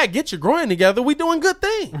comes back, get your groin together. We doing good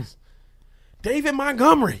things. David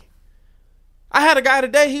Montgomery. I had a guy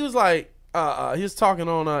today, he was like, he was talking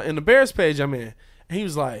on in the Bears page I'm in, and he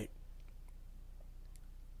was like,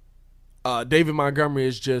 David Montgomery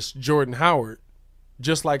is just Jordan Howard,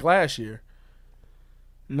 just like last year.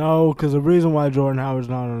 No, because the reason why Jordan Howard's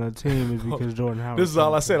not on the team is because Jordan Howard. This is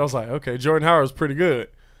all I said. I was like, okay, Jordan Howard's pretty good.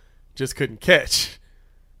 Just couldn't catch.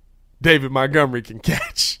 David Montgomery can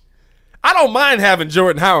catch. I don't mind having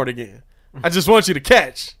Jordan Howard again. I just want you to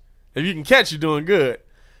catch. If you can catch, you're doing good.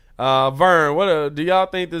 Vern, do y'all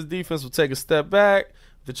think this defense will take a step back?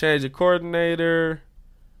 The change of coordinator.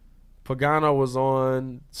 Pagano was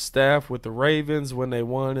on staff with the Ravens when they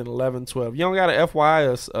won in 11-12. You don't got to FYI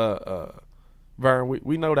us, Vern.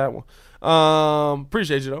 We know that one.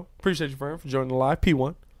 Appreciate you, though. Appreciate you, Vern, for joining the live.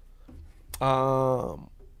 P1. No,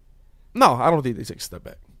 I don't think they take a step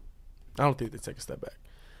back.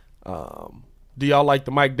 Do y'all like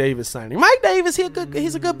the Mike Davis signing? Mike Davis,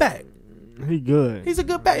 he's a good back. He good. He's a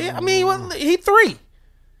good back. I mean, he 3.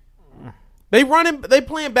 They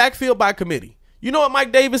playing backfield by committee. You know what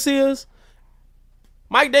Mike Davis is?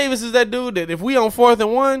 Mike Davis is that dude that if we on 4th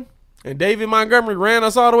and 1 and David Montgomery ran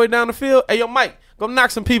us all the way down the field, hey, yo, Mike, go knock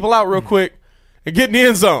some people out real quick and get in the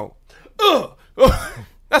end zone.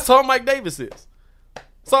 That's all Mike Davis is.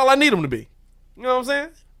 That's all I need him to be. You know what I'm saying?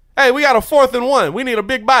 Hey, we got a 4th and 1. We need a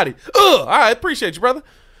big body. All right, appreciate you, brother.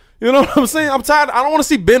 You know what I'm saying? I'm tired. I don't want to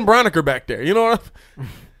see Ben Broniker back there. You know what I'm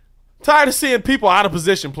tired of seeing people out of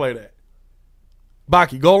position play that.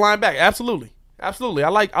 Baki, goal line back. Absolutely. I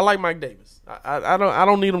like Mike Davis. I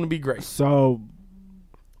don't need him to be great. So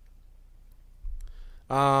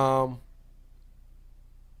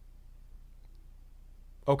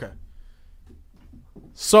okay.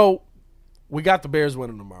 So we got the Bears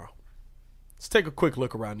winning tomorrow. Let's take a quick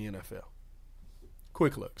look around the NFL.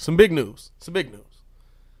 Quick look. Some big news. A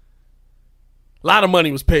lot of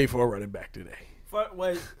money was paid for a running back today.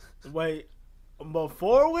 Wait.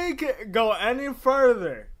 Before we go any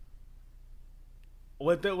further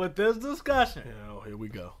with this discussion, here we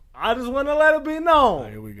go. I just want to let it be known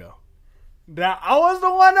Here we go. that I was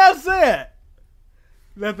the one that said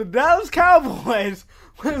that the Dallas Cowboys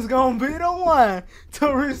was going to be the one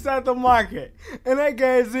to reset the market. And they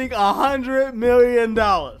gave Zeke $100 million.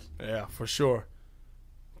 Yeah, for sure.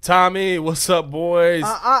 Tommy, what's up, boys?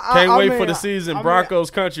 Can't wait for the season. Broncos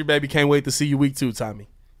country, baby. Can't wait to see you week 2, Tommy.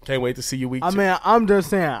 Can't wait to see you week 2. I mean, I'm just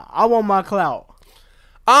saying, I want my clout.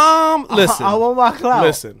 Listen. I want my clout.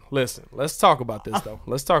 Listen. Let's talk about this, though.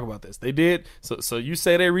 Let's talk about this. They did. So you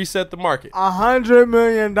say they reset the market. $100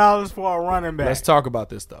 million for a running back. Let's talk about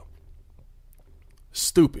this, though.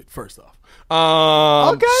 Stupid, first off.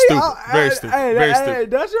 Okay. Stupid. Very stupid. Very stupid. Hey,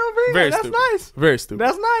 that's your opinion. Very That's stupid. nice. Very stupid.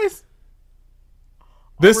 That's nice.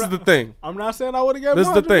 This is the thing. I'm not saying I would have given This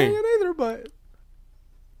is the thing. either, but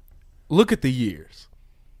Look at the years.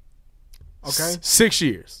 okay. 6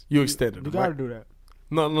 years. You extended You them. got to Right? do that.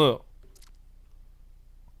 No.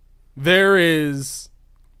 There is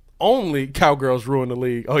only Cowgirls ruin the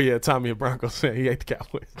league. Oh, yeah, Tommy and Broncos fan. He hate the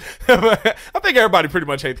Cowboys. I think everybody pretty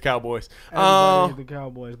much hate the Cowboys. Everybody hate the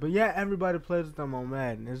Cowboys. But yeah, everybody plays with them on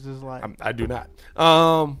Madden. It's just like I do not.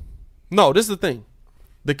 No, this is the thing.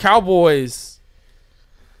 The Cowboys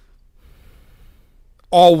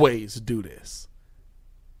always do this.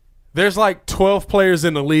 There's like 12 players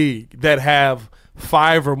in the league that have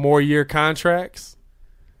 5 or more year contracts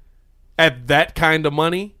at that kind of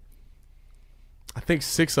money. I think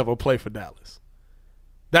 6 of them play for Dallas.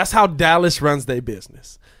 That's how Dallas runs their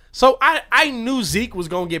business. So I knew Zeke was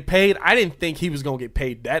going to get paid. I didn't think he was going to get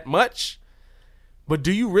paid that much. But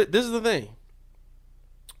this is the thing.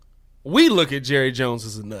 We look at Jerry Jones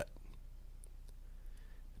as a nut.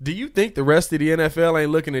 Do you think the rest of the NFL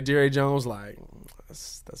ain't looking at Jerry Jones like,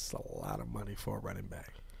 that's a lot of money for a running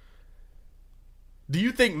back? Do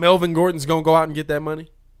you think Melvin Gordon's going to go out and get that money?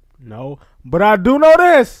 no. But I do know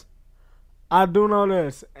this.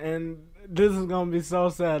 And this is going to be so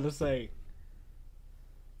sad to say.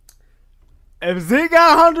 If Zeke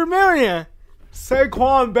got $100 million,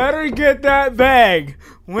 Saquon better get that bag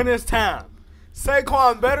when it's time.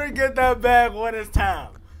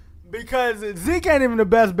 Because Zeke ain't even the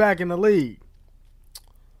best back in the league.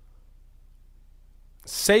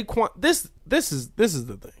 Saquon, this is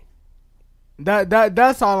the thing.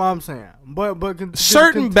 That's all I'm saying. But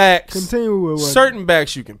Certain backs, continue with what certain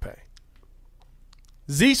backs you can pay.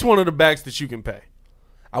 Zeke's one of the backs that you can pay.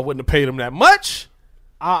 I wouldn't have paid him that much.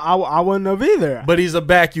 I wouldn't have either. But he's a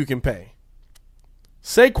back you can pay.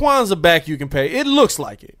 Saquon's a back you can pay. It looks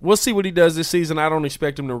like it. We'll see what he does this season. I don't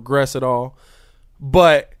expect him to regress at all.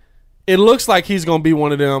 But it looks like he's going to be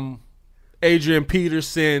one of them Adrian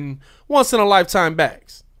Peterson once-in-a-lifetime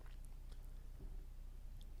backs.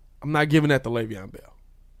 I'm not giving that to Le'Veon Bell.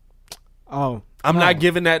 Oh, I'm not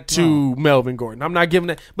giving that to Melvin Gordon. I'm not giving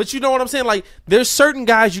that. But you know what I'm saying? Like, there's certain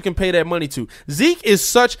guys you can pay that money to. Zeke is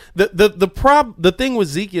such the thing with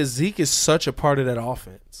Zeke is such a part of that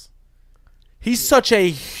offense. He's such a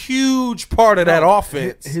huge part of that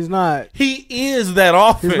offense. He's not. He is that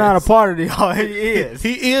offense. He's not a part of the offense. He is.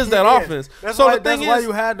 He is that offense. That's so why, the thing that's why is,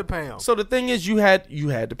 you had to pay him. So the thing is, you had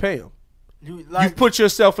to pay him. You put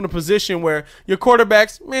yourself in a position where your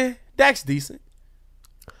quarterbacks, man, Dak's decent.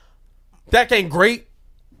 Dak ain't great.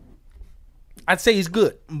 I'd say he's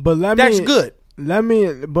good. But Dak's good. Let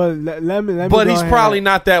me. But he's probably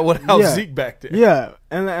not that without Zeke back there. Yeah,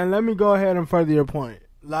 and let me go ahead and further your point.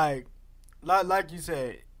 Like you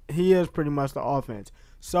said, he is pretty much the offense.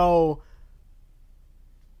 So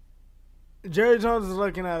Jerry Jones is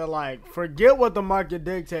looking at it like, forget what the market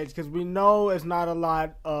dictates, because we know it's not a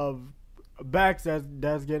lot of backs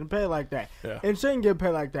that's getting paid like that. Yeah. And shouldn't get paid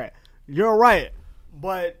like that. You're right.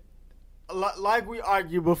 But like we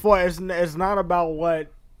argued before, it's not about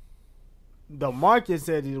what the market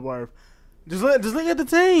said he's worth. Just look at the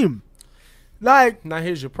team. Like, now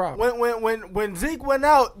here's your problem. When Zeke went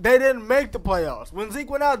out, they didn't make the playoffs. When Zeke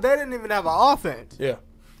went out, they didn't even have an offense. Yeah.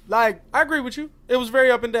 Like, I agree with you. It was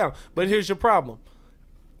very up and down. But here's your problem.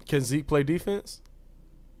 Can Zeke play defense?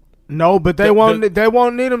 No, but they won't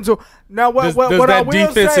need him to. Now what that I will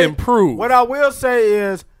defense say, improve? What I will say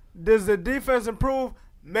is, does the defense improve?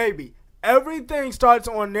 Maybe. Everything starts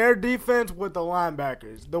on their defense with the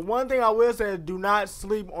linebackers. The one thing I will say is, do not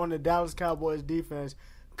sleep on the Dallas Cowboys defense,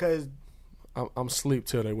 because I'm sleep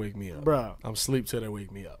till they wake me up, bro. I'm sleep till they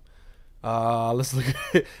wake me up. Let's look at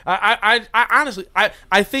it. I honestly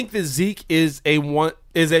think that Zeke is a once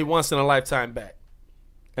in a lifetime back,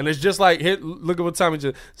 and it's just like, look at what time it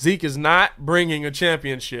is. Zeke is not bringing a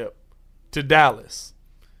championship to Dallas.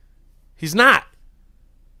 He's not.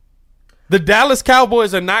 The Dallas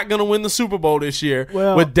Cowboys are not going to win the Super Bowl this year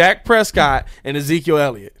with Dak Prescott and Ezekiel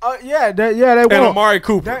Elliott. They won't. And Amari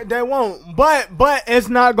Cooper. They won't. But it's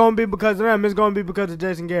not going to be because of them. It's going to be because of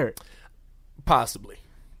Jason Garrett. Possibly.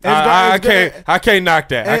 I can't knock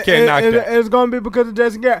that. I can't knock that. It's going to be because of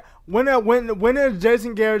Jason Garrett. When has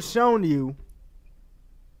Jason Garrett shown you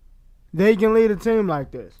they can lead a team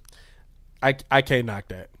like this? I can't knock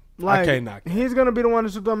that. Like, I can't knock that. He's going to be the one to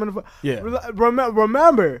shoot them in the foot. Yeah.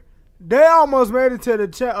 Remember, they almost made it to the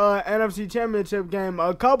NFC Championship game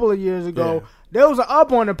a couple of years ago. Yeah. They was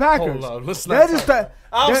up on the Packers. Hold on, let's not.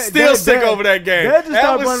 I'm still sick over that game. They just that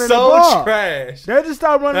running was the so ball. trash. They just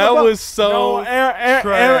stopped running the ball. That was so trash.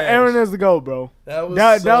 Aaron is the GOAT, bro. That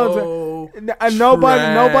was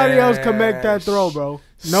nobody else can make that throw, bro.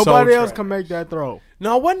 Nobody else can make that throw.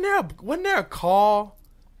 No, wasn't there a call?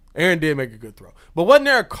 Aaron did make a good throw, but wasn't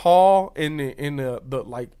there a call in the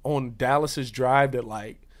like on Dallas's drive that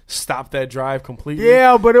like stopped that drive completely?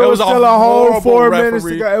 Yeah, but it was still a whole 4 minutes to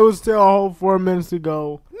referee. go. It was still a whole 4 minutes to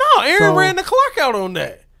go. No, Aaron ran the clock out on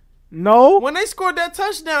that. No, when they scored that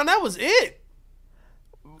touchdown, that was it.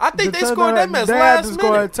 I think they scored that mess last minute. They had to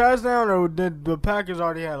score a touchdown, or did the Packers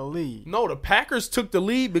already had a lead? No, the Packers took the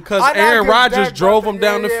lead because Aaron Rodgers drove them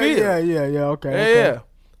down the field. Yeah. Okay.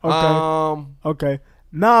 Okay.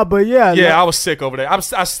 Nah, but yeah. Yeah, I was sick over that.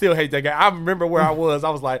 I still hate that guy. I remember where I was. I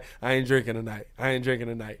was like, I ain't drinking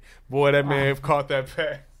tonight. Boy, that man caught that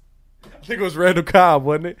pass. I think it was Randall Cobb,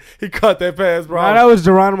 wasn't it? He caught that pass, bro. Nah, that was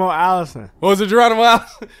Geronimo Allison. Was it Geronimo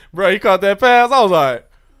Allison? Bro, he caught that pass. I was like,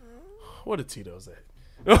 where the Tito's at?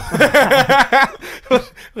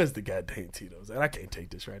 Where's the goddamn Tito's at? I can't take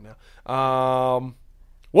this right now.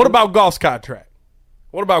 What about Goff's contract?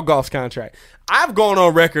 I've gone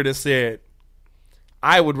on record and said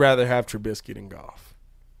I would rather have Trubisky than Goff.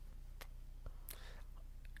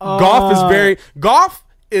 Goff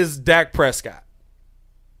is Dak Prescott.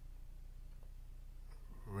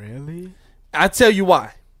 Really? I tell you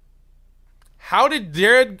why. How did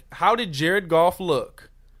Jared Goff look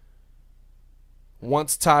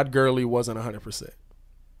once Todd Gurley wasn't 100%?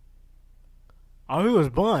 Oh, he was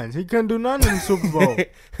buns. He couldn't do nothing in the Super Bowl.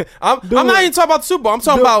 I'm not even talking about the Super Bowl. I'm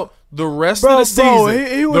talking about the rest of the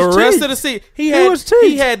season. He was rest of the season. He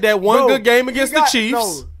had that one good game against the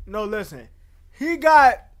Chiefs. No, listen. He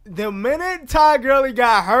got the minute Todd Gurley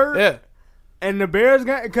got hurt. Yeah. And the Bears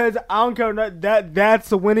got, because I don't care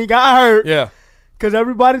that's when he got hurt. Yeah. Because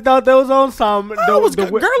everybody thought that was on something. Gurley,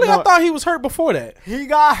 I thought he was hurt before that. He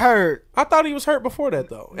got hurt. I thought he was hurt before that,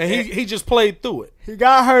 though. And he just played through it. He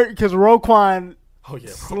got hurt because Roquan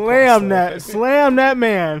slammed that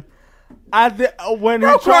man. when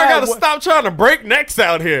Bro, he tried, gotta stop trying to break necks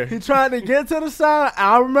out here. he tried to get to the side.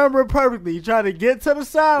 I remember it perfectly. He tried to get to the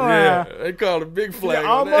sideline. Yeah, they called a big flag. He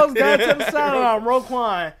almost got to the sideline.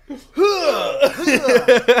 Roquan,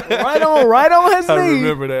 right on his knee. I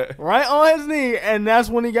remember that. Right on his knee, and that's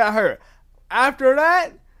when he got hurt. After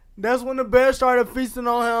that, that's when the Bears started feasting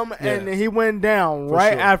on him, and he went down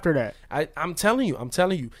after that. I'm telling you.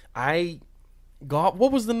 Golf.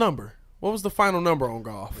 What was the number? What was the final number on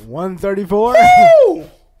Golf? 134. Woo!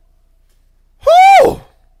 Woo!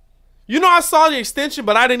 You know, I saw the extension,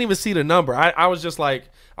 but I didn't even see the number. I was just like,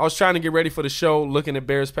 I was trying to get ready for the show, looking at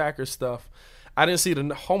Bears Packers stuff. I didn't see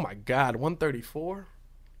the. Oh my God, 134.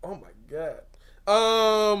 Oh my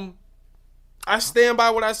God. I stand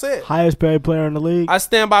by what I said. Highest paid player in the league. I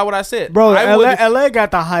stand by what I said, bro. LA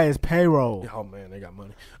got the highest payroll. Oh man, they got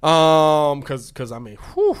money. Cause I mean,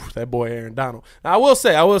 that boy Aaron Donald. Now, I will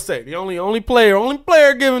say, the only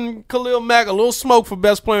player giving Khalil Mack a little smoke for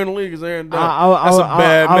best player in the league is Aaron Donald. That's a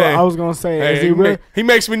bad man. I was gonna say, is he really? He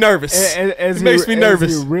makes me nervous. He makes me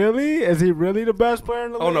nervous. Is he really? Is he really the best player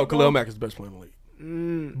in the league? Oh no, Khalil Mack is the best player in the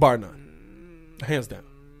league, bar none, hands down.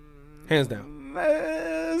 Hands down.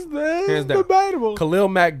 Debatable. Khalil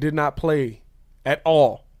Mack did not play at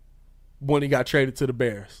all when he got traded to the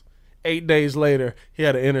Bears. 8 days later, he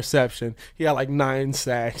had an interception. He had like 9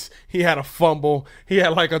 sacks. He had a fumble. He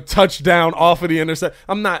had like a touchdown off of the interception.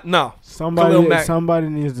 Somebody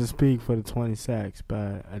needs to speak for the 20 sacks,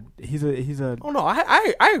 but he's a. Oh no,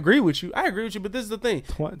 I agree with you. But this is the thing.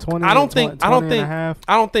 20. I don't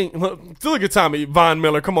think. Look at Tommy Von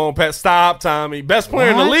Miller. Come on, Pat. Stop, Tommy. Best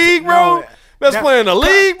player in the league, bro. Best player in the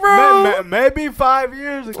league, bro. Maybe 5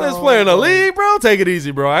 years ago. Best player in the league, bro. Take it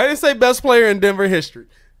easy, bro. I didn't say best player in Denver history.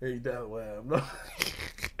 Hey,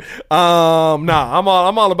 nah, I'm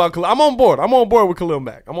all about Khalil. I'm on board. With Khalil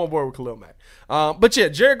Mack. But yeah,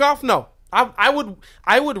 Jared Goff, no. I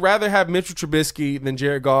would rather have Mitchell Trubisky than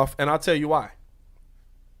Jared Goff, and I'll tell you why.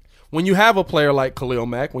 When you have a player like Khalil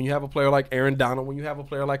Mack, when you have a player like Aaron Donald, when you have a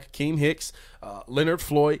player like Akeem Hicks, Leonard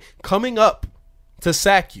Floyd coming up to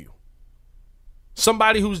sack you,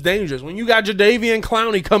 somebody who's dangerous, when you got Jadeveon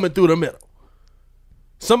Clowney coming through the middle,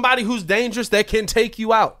 somebody who's dangerous that can take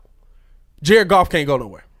you out, Jared Goff can't go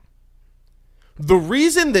nowhere. The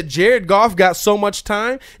reason that Jared Goff got so much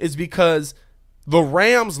time is because the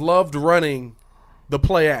Rams loved running the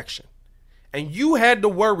play action. And you had to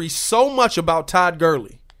worry so much about Todd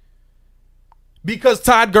Gurley. Because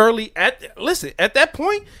Todd Gurley, at that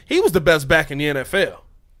point, he was the best back in the NFL.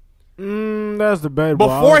 That's debatable.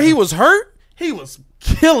 Before he was hurt, he was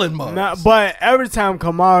killing mugs. But every time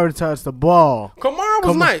Kamara touched the ball, Kamara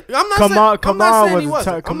was nice. I'm not saying he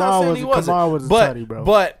wasn't. Kamara was a tutty, bro.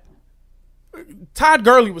 But Todd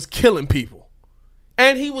Gurley was killing people.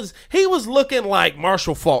 And he was looking like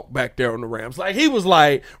Marshall Faulk back there on the Rams. Like he was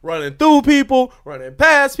like running through people, running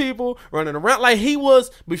past people, running around like he was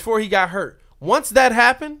before he got hurt. Once that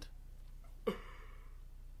happened,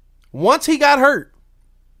 once he got hurt,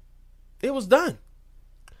 it was done.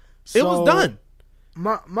 It was done.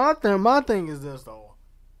 My thing is this though.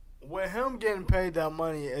 With him getting paid that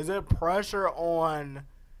money, is it pressure on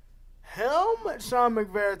him, Sean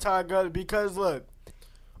McVay, Todd Gurley? Because look,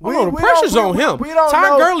 the pressure's on him.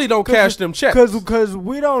 Todd Gurley don't cash them checks. Because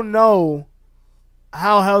we don't know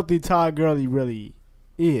how healthy Todd Gurley really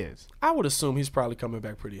is. I would assume he's probably coming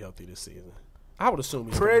back pretty healthy this season. I would assume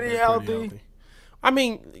he's pretty healthy. I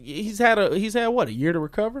mean, he's had what, a year to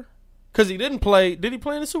recover? Because he didn't play. Did he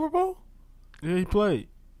play in the Super Bowl? Yeah, he played.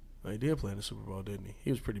 He did play in the Super Bowl, didn't he? He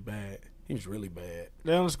was pretty bad. He was really bad.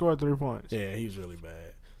 They only scored 3 points. Yeah, he was really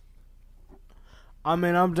bad. I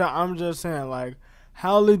mean, I'm just saying, like,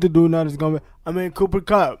 how lethal do not is going to be. I mean, Cooper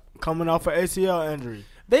Kupp coming off an ACL injury.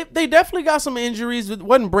 They definitely got some injuries.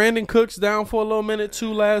 Wasn't Brandon Cooks down for a little minute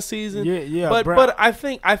too last season? Yeah. But I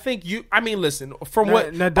think you. I mean, listen. From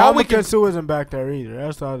what Ndamukong Suh isn't back there either.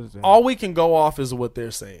 That's the other thing. All we can go off is what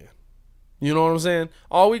they're saying. You know what I'm saying?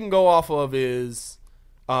 All we can go off of is,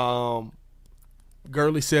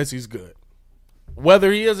 Gurley says he's good.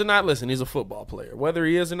 Whether he is or not, listen, he's a football player. Whether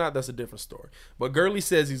he is or not, that's a different story. But Gurley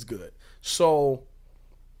says he's good. So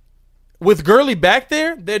with Gurley back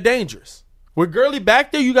there, they're dangerous. With Gurley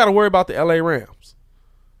back there, you got to worry about the LA Rams.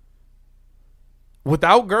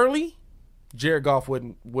 Without Gurley, Jared Goff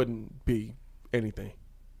wouldn't be anything.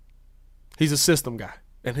 He's a system guy,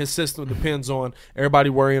 and his system depends on everybody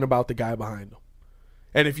worrying about the guy behind him.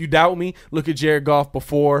 And if you doubt me, look at Jared Goff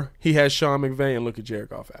before he had Sean McVay, and look at Jared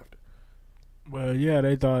Goff after. Well, yeah,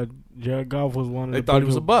 they thought Jared Goff was one of They thought he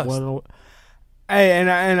was a bust. Hey,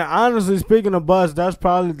 and honestly, speaking of bust, that's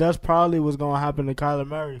probably what's gonna happen to Kyler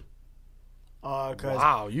Murray.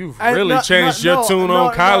 Wow, you've really changed your tune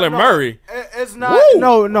on Kyler Murray. It's not.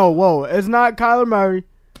 Woo! Whoa. It's not Kyler Murray.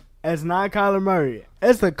 It's not Kyler Murray.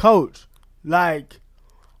 It's the coach. Like,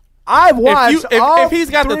 I've watched. If he's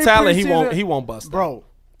got the talent, he won't bust out.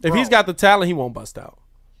 If he's got the talent, he won't bust out.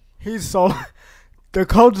 He's so. The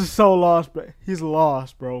coach is so lost, but he's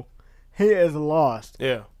lost, bro. He is lost.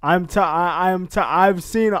 Yeah. I've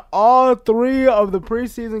seen all 3 of the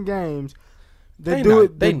preseason games. They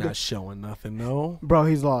not showing nothing, though. Bro,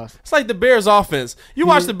 he's lost. It's like the Bears offense. You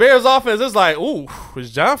watch the Bears offense, it's like, ooh,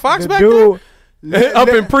 is John Fox back there? Up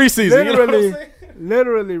in preseason.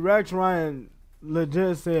 Literally, Rex Ryan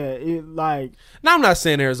legit said, now I'm not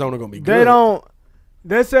saying Arizona going to be good.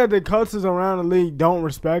 They said the coaches around the league don't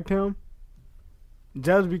respect him.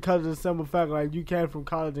 Just because of the simple fact, like, you came from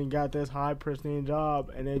college and got this high pristine job,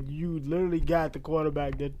 and then you literally got the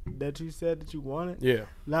quarterback that you said that you wanted. Yeah.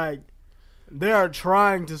 Like, they are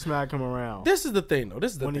trying to smack him around. This is the thing, though.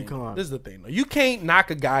 This is the thing, though. You can't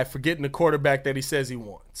knock a guy for getting the quarterback that he says he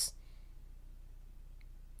wants.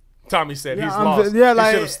 Tommy said he's lost. He should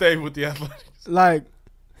have stayed with the Athletics. Like,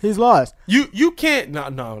 he's lost. You can't.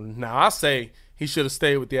 No. I say he should have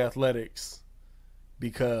stayed with the Athletics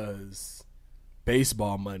because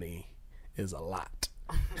baseball money is a lot.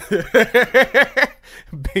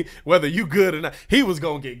 Whether you good or not, he was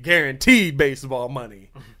gonna get guaranteed baseball money.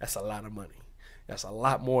 That's a lot of money. That's a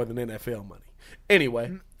lot more than NFL money.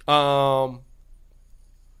 Anyway, I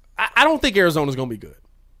don't think Arizona's gonna be good.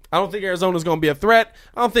 I don't think Arizona's gonna be a threat.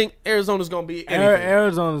 I don't think Arizona's gonna be anything.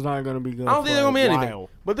 Arizona's not gonna be good. I don't think they're gonna be anything.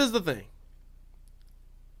 But this is the thing.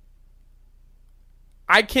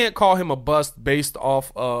 I can't call him a bust based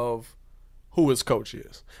off of who his coach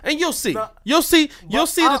is, and you'll see. You'll see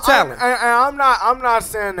the talent. I'm not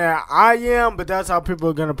saying that I am, but that's how people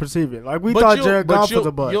are gonna perceive it. Like, we thought Jared Goff was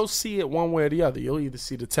a bust. You'll see it one way or the other. You'll either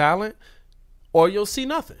see the talent, or you'll see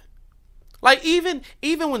nothing. Like, even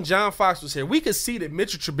when John Fox was here, we could see that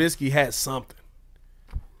Mitchell Trubisky had something.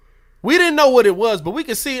 We didn't know what it was, but we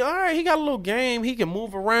could see. All right, he got a little game. He can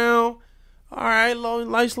move around. All right,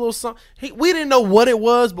 nice little something. We didn't know what it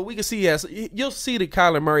was, but we can see you'll see that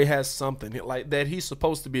Kyler Murray has something like that he's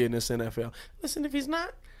supposed to be in this NFL. Listen, if he's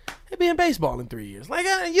not, he'll be in baseball in 3 years. Like,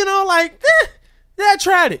 I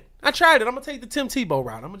tried it. I'm going to take the Tim Tebow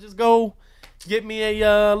route. I'm going to just go get me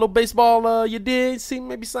a little baseball, see,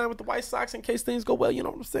 maybe sign with the White Sox in case things go well. You know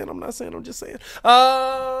what I'm saying? I'm not saying, I'm just saying.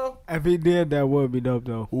 If he did, that would be dope,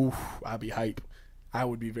 though. Oof, I'd be hype. I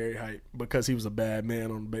would be very hyped because he was a bad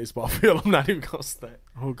man on the baseball field. I'm not even going to say.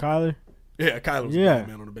 Who, Kyler? Yeah, Kyler was a bad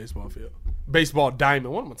man on the baseball field. Baseball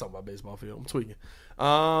diamond. What am I talking about baseball field? I'm tweaking.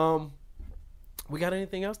 We got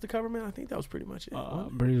anything else to cover, man? I think that was pretty much it.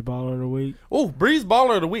 Breeze Baller of the Week. Oh, Breeze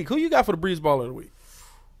Baller of the Week. Who you got for the Breeze Baller of the Week?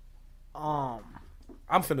 I'm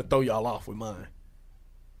finna throw y'all off with mine.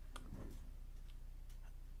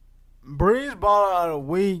 Breeze Baller of the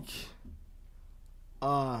Week.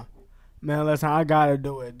 Man, listen, I gotta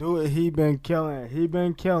do it. He been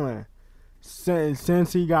killing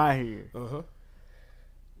since he got here.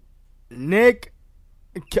 Nick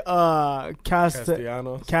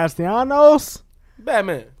Castellanos. Bad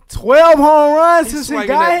man. 12 home runs since he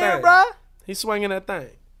got here, bro. He's swinging that thing.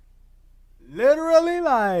 Literally,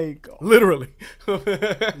 like. Literally,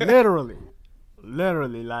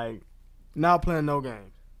 like, not playing no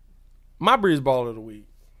games. My Breeze Baller of the Week.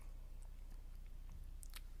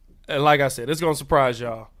 And like I said, it's going to surprise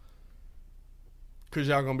y'all. Because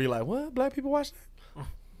y'all going to be like, what? Black people watch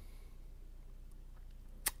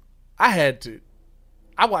that?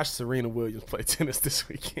 I watched Serena Williams play tennis this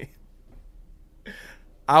weekend.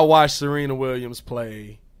 I watched Serena Williams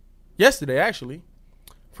play yesterday, actually.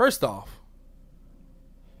 First off,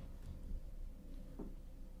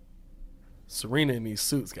 Serena in these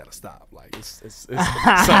suits got to stop. Like, it's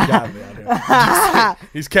something godly out here.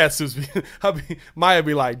 These cat suits Maya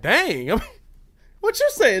be like, dang. I mean, what you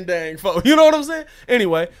saying, dang, for? You know what I'm saying?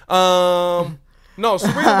 Anyway, no,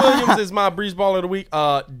 Serena Williams is my Breeze Baller of the Week.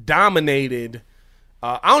 Dominated.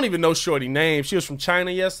 I don't even know shorty name. She was from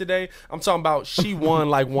China yesterday. I'm talking about she won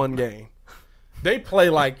like one game. They play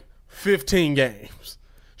like 15 games.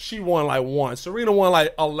 She won like one. Serena won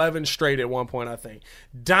like 11 straight at one point, I think.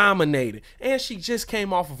 Dominated. And she just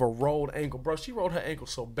came off of a rolled ankle. Bro, she rolled her ankle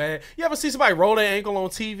so bad. You ever see somebody roll their ankle on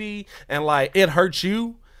TV and like it hurts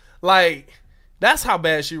you? Like, that's how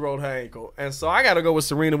bad she rolled her ankle. And so I got to go with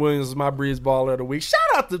Serena Williams as my Breeze Baller of the Week. Shout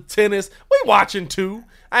out to tennis. We watching too.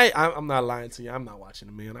 I'm not lying to you. I'm not watching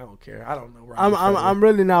the man. I don't care. I don't know. I'm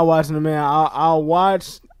really not watching the man. I'll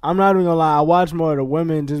watch. I'm not even gonna lie. I watch more of the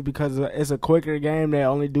women just because it's a quicker game. They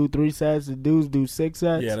only do 3 sets. The dudes do 6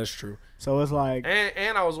 sets. Yeah, that's true. So it's like,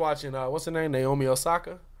 and I was watching what's her name, Naomi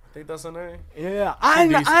Osaka. I think that's her name. Yeah, I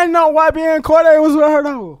didn't know YBN Cordae was with her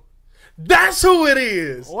though. That's who it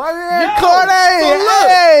is. YBN Cordae.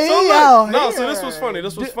 So this was funny.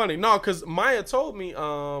 This was funny. No, because Maya told me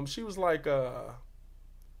she was like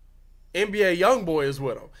NBA YoungBoy is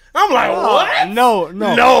with him. I'm like, what? No.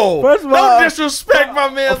 First of all, don't disrespect my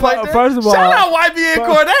man like that. First of all, shout out YBN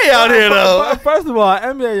Cordae out here though. First of all,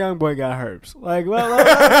 NBA YoungBoy got herpes. Like, let's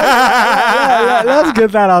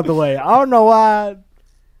get that out the way. I don't know why.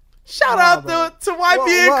 Shout out to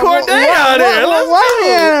YBN Cordae out here. Let's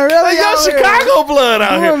go. Really yo, Chicago blood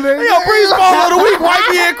out here. Yo, Breeze Ball of the Week,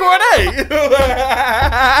 YBN Cordae.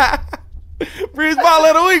 Breeze Ball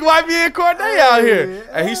of the Week, YBN Cordae out here.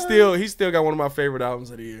 And he still got one of my favorite albums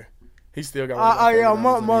of the year. He still got one of my favorite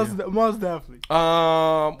albums of the year. Most definitely.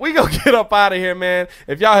 We gonna get up out of here, man.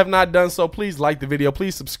 If y'all have not done so, please like the video.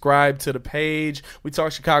 Please subscribe to the page. We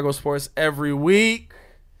talk Chicago sports every week.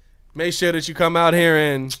 Make sure that you come out here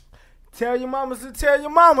and tell your mamas to tell your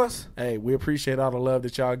mamas. Hey, we appreciate all the love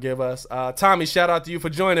that y'all give us. Tommy, shout out to you for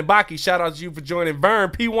joining. Baki, shout out to you for joining. Vern,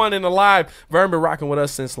 P1 in the live. Vern been rocking with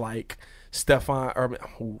us since like Stefan Urban.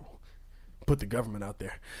 Put the government out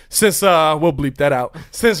there. Since we'll bleep that out.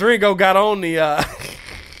 Since Ringo got on the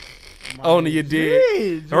on the you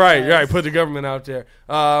did. Right. Put the government out there.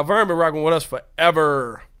 Vern been rocking with us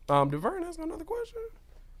forever. Did Vern ask another question?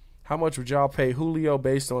 How much would y'all pay Julio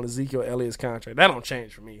based on Ezekiel Elliott's contract? That don't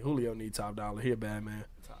change for me. Julio need top dollar. He a bad man.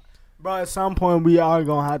 Bro, at some point we are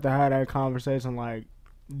gonna have to have that conversation. Like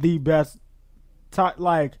the best,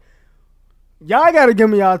 like y'all gotta give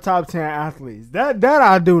me y'all top 10 athletes. That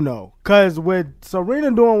I do know. Cause with Serena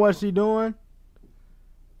doing what she doing,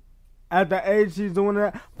 at the age she's doing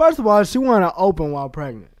that. First of all, she won an Open while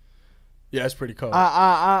pregnant. Yeah, it's pretty cool.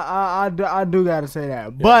 I do gotta say that. Yeah.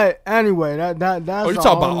 But anyway, that's. Oh, you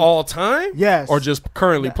talking about all time? Yes. Or just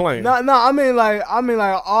currently playing? No. I mean like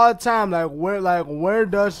all time. Like where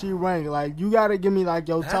does she rank? Like you gotta give me like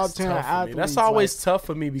your top 10 athletes. That's always tough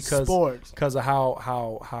for me because sports. Because of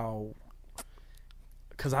how.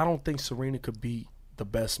 Because I don't think Serena could beat the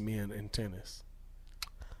best men in tennis.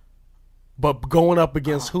 But going up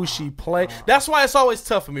against who she played, that's why it's always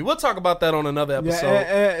tough for me. We'll talk about that on another episode.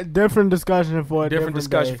 Yeah, different discussion for a different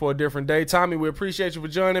discussion day. For a different day. Tommy, we appreciate you for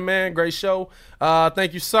joining, man. Great show.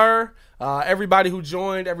 Thank you, sir. Everybody who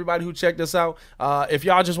joined, everybody who checked us out. If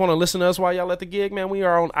y'all just want to listen to us while y'all at the gig, man, we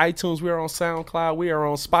are on iTunes, we are on SoundCloud, we are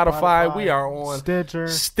on Spotify. We are on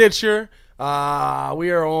Stitcher. We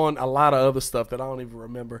are on a lot of other stuff that I don't even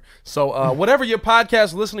remember. So whatever your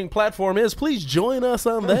podcast listening platform is, please join us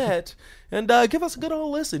on that and give us a good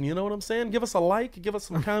old listen. You know what I'm saying? Give us a like. Give us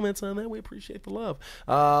some comments on that. We appreciate the love.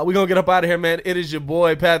 We're going to get up out of here, man. It is your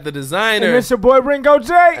boy, Pat the Designer. And it's your boy, Ringo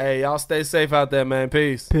J. Hey, y'all stay safe out there, man.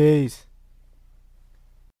 Peace. Peace.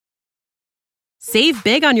 Save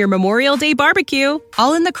big on your Memorial Day barbecue,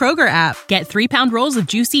 all in the Kroger app. Get 3-pound rolls of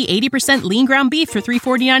juicy 80% lean ground beef for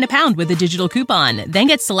 $3.49 a pound with a digital coupon. Then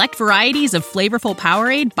get select varieties of flavorful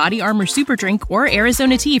Powerade, Body Armor Super Drink, or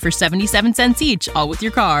Arizona tea for 77 cents each, all with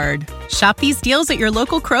your card. Shop these deals at your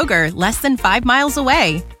local Kroger, less than 5 miles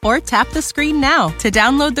away. Or tap the screen now to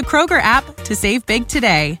download the Kroger app to save big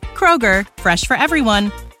today. Kroger, fresh for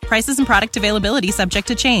everyone. Prices and product availability subject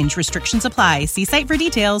to change. Restrictions apply. See site for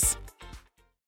details.